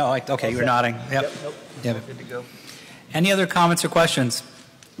 No, okay, you're nodding. Yep. Yep. Good to go. Any other comments or questions?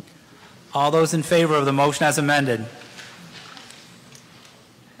 All those in favor of the motion as amended?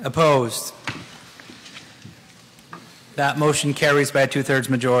 Opposed? That motion carries by a 2/3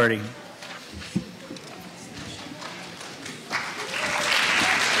 majority.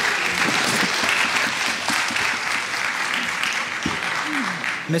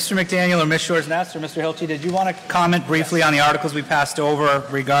 Mr. McDaniel or Ms. Shores-Ness or Mr. Hilty, did you want to comment briefly on the articles we passed over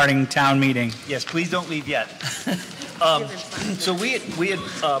regarding town meeting? Yes, please don't leave yet. So we had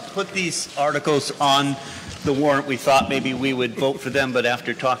put these articles on the warrant. We thought maybe we would vote for them, but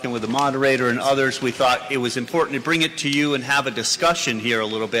after talking with the moderator and others, we thought it was important to bring it to you and have a discussion here a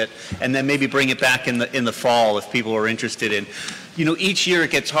little bit, and then maybe bring it back in the fall if people are interested in. You know, each year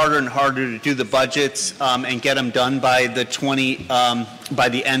it gets harder and harder to do the budgets and get them done by by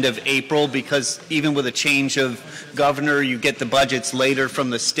the end of April, because even with a change of governor, you get the budgets later from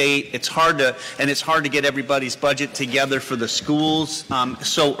the state. It's hard to get everybody's budget together for the schools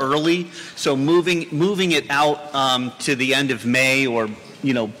so early. So moving it out to the end of May or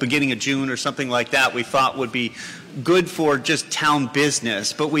beginning of June or something like that, we thought would be good for just town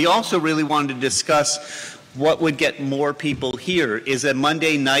business. But we also really wanted to discuss what would get more people here. Is a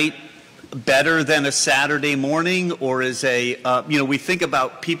Monday night better than a Saturday morning, or is we think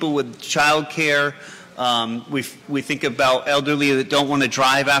about people with childcare. We think about elderly that don't want to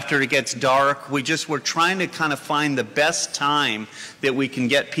drive after it gets dark. We're trying to kind of find the best time that we can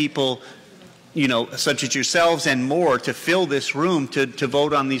get people, such as yourselves and more, to fill this room to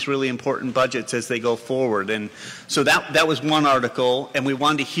vote on these really important budgets as they go forward. And so that was one article, and we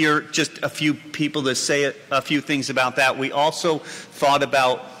wanted to hear just a few people to say a few things about that. We also thought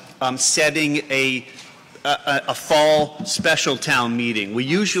about setting a fall special town meeting. We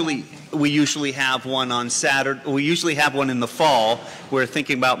usually have one on Saturday. We usually have one in the fall. We're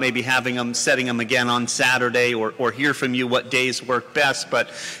thinking about maybe setting them again on Saturday, or hear from you what days work best. But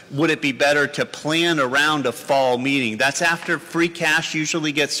would it be better to plan around a fall meeting? That's after free cash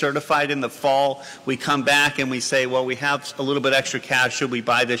usually gets certified in the fall. We come back and we say, well, we have a little bit extra cash. Should we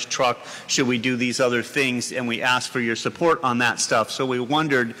buy this truck? Should we do these other things? And we ask for your support on that stuff. So we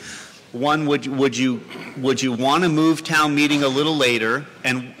wondered, one, would you want to move town meeting a little later,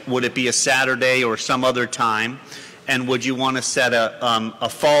 and would it be a Saturday or some other time? And would you want to set a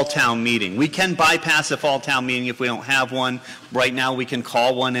fall town meeting? We can bypass a fall town meeting if we don't have one. Right now we can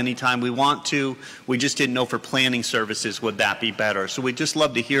call one anytime we want to. We just didn't know for planning services would that be better. So we'd just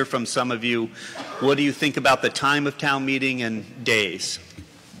love to hear from some of you. What do you think about the time of town meeting and days?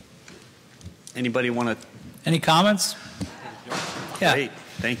 Anybody want to? Any comments? Yeah. Great.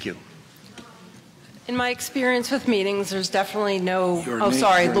 Thank you. In my experience with meetings, there's definitely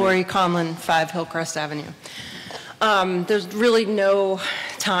Lori Conlon, 5 Hillcrest Avenue. There's really no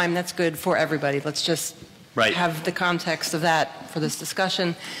time that's good for everybody. Let's just have the context of that for this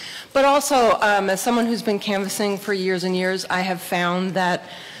discussion. But also, as someone who's been canvassing for years and years, I have found that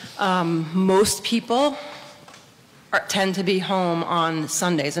most people tend to be home on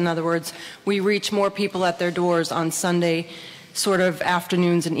Sundays. In other words, we reach more people at their doors on Sunday sort of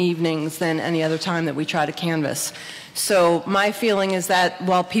afternoons and evenings than any other time that we try to canvass. So my feeling is that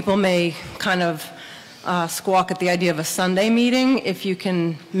while people may kind of squawk at the idea of a Sunday meeting, if you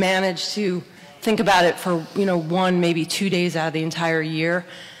can manage to think about it for 1, maybe 2 days out of the entire year,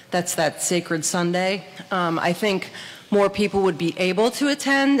 that's that sacred Sunday, I think more people would be able to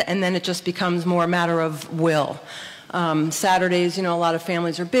attend, and then it just becomes more a matter of will. Saturdays, a lot of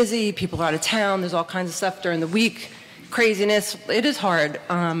families are busy, people are out of town, there's all kinds of stuff during the week. Craziness, it is hard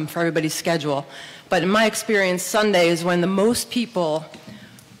for everybody's schedule. But in my experience, Sunday is when the most people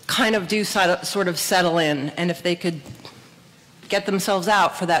kind of do sort of settle in. And if they could get themselves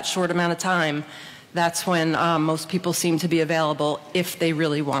out for that short amount of time, that's when most people seem to be available if they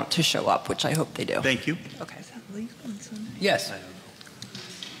really want to show up, which I hope they do. Thank you. Okay. Yes.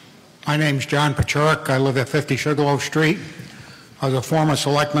 My name's John Pachurik. I live at 50 Sugarloaf Street. As a former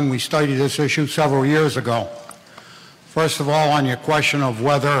selectman, we studied this issue several years ago. First of all, on your question of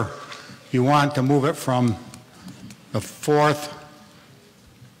whether you want to move it from the 4th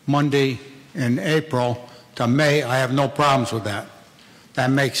Monday in April to May, I have no problems with that.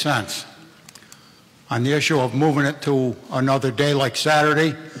 That makes sense. On the issue of moving it to another day like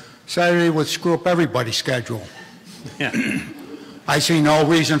Saturday would screw up everybody's schedule. Yeah. I see no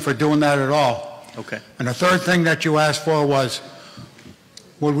reason for doing that at all. Okay. And the third thing that you asked for was,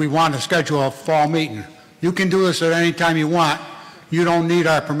 would we want to schedule a fall meeting? You can do this at any time you want. You don't need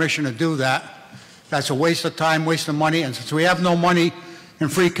our permission to do that. That's a waste of time, waste of money, and since we have no money in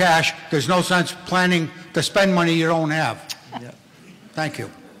free cash, there's no sense planning to spend money you don't have. Yep. Thank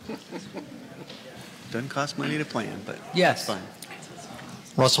you. Doesn't cost money to plan, but yes. Fine.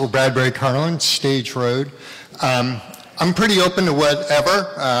 Russell Bradbury Carlin, Stage Road. I'm pretty open to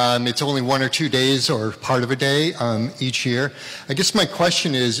whatever. It's only 1 or 2 days or part of a day each year. I guess my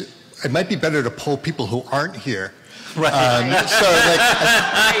question is, it might be better to poll people who aren't here. Right. I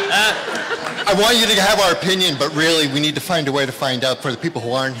want you to have our opinion, but really we need to find a way to find out for the people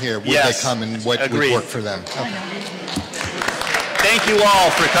who aren't here, would they come and what would work for them. Okay. Thank you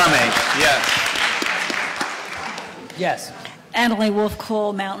all for coming. Yes. Yes. Annalee Wolf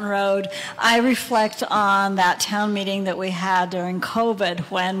Cole, Mountain Road. I reflect on that town meeting that we had during COVID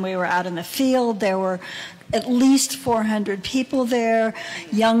when we were out in the field. There were at least 400 people there.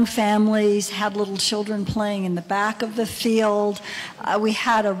 Young families had little children playing in the back of the field. We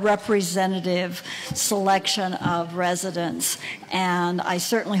had a representative selection of residents, and I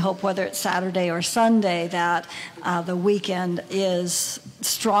certainly hope, whether it's Saturday or Sunday, that the weekend is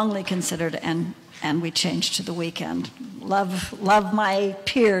strongly considered and we change to the weekend. Love my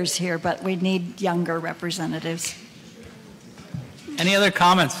peers here, but we need younger representatives. Any other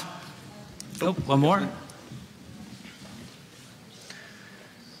comments? Oh, one more.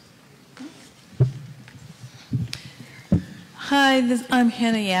 Hi, I'm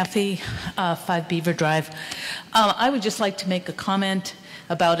Hannah Yaffe, 5 Beaver Drive. I would just like to make a comment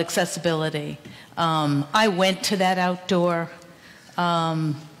about accessibility. I went to that outdoor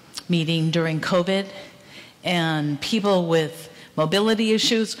meeting during COVID, and people with mobility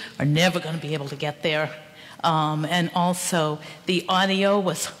issues are never going to be able to get there. And also, the audio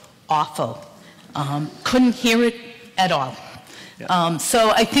was awful. Couldn't hear it at all. So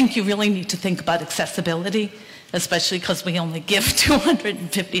I think you really need to think about accessibility, especially because we only give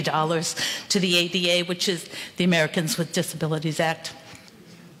 $250 to the ADA, which is the Americans with Disabilities Act.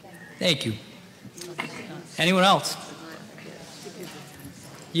 Thank you. Anyone else?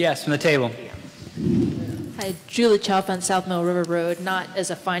 Yes, from the table. Hi, Julie Chow on South Mill River Road, not as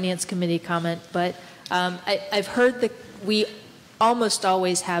a finance committee comment, but I've heard that we almost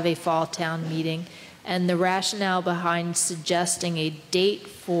always have a fall town meeting, and the rationale behind suggesting a date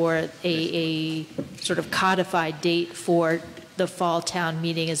for a sort of codified date for the fall town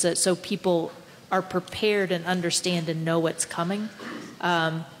meeting is that so people are prepared and understand and know what's coming.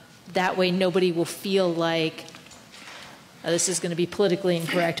 That way nobody will feel like, this is going to be politically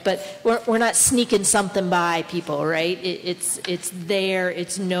incorrect, but we're not sneaking something by people, right? It's there,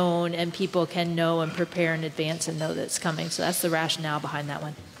 it's known, and people can know and prepare in advance and know that it's coming. So that's the rationale behind that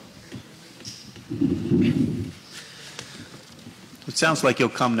one. It sounds like you'll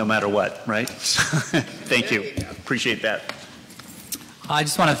come no matter what, right? Thank you. Appreciate that. I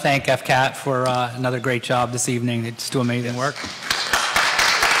just want to thank FCAT for another great job this evening. It's do amazing work.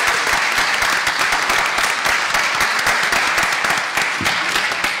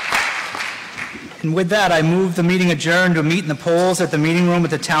 And with that, I move the meeting adjourned to meet in the polls at the meeting room at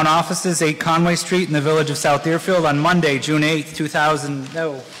the town offices, 8 Conway Street in the village of South Deerfield on Monday, June 8th,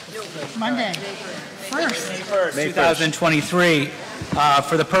 Monday. May 2023,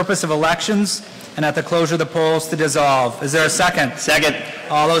 for the purpose of elections and at the closure of the polls to dissolve. Is there a second? Second.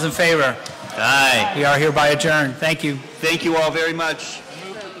 All those in favor? Aye. We are hereby adjourned. Thank you. Thank you all very much.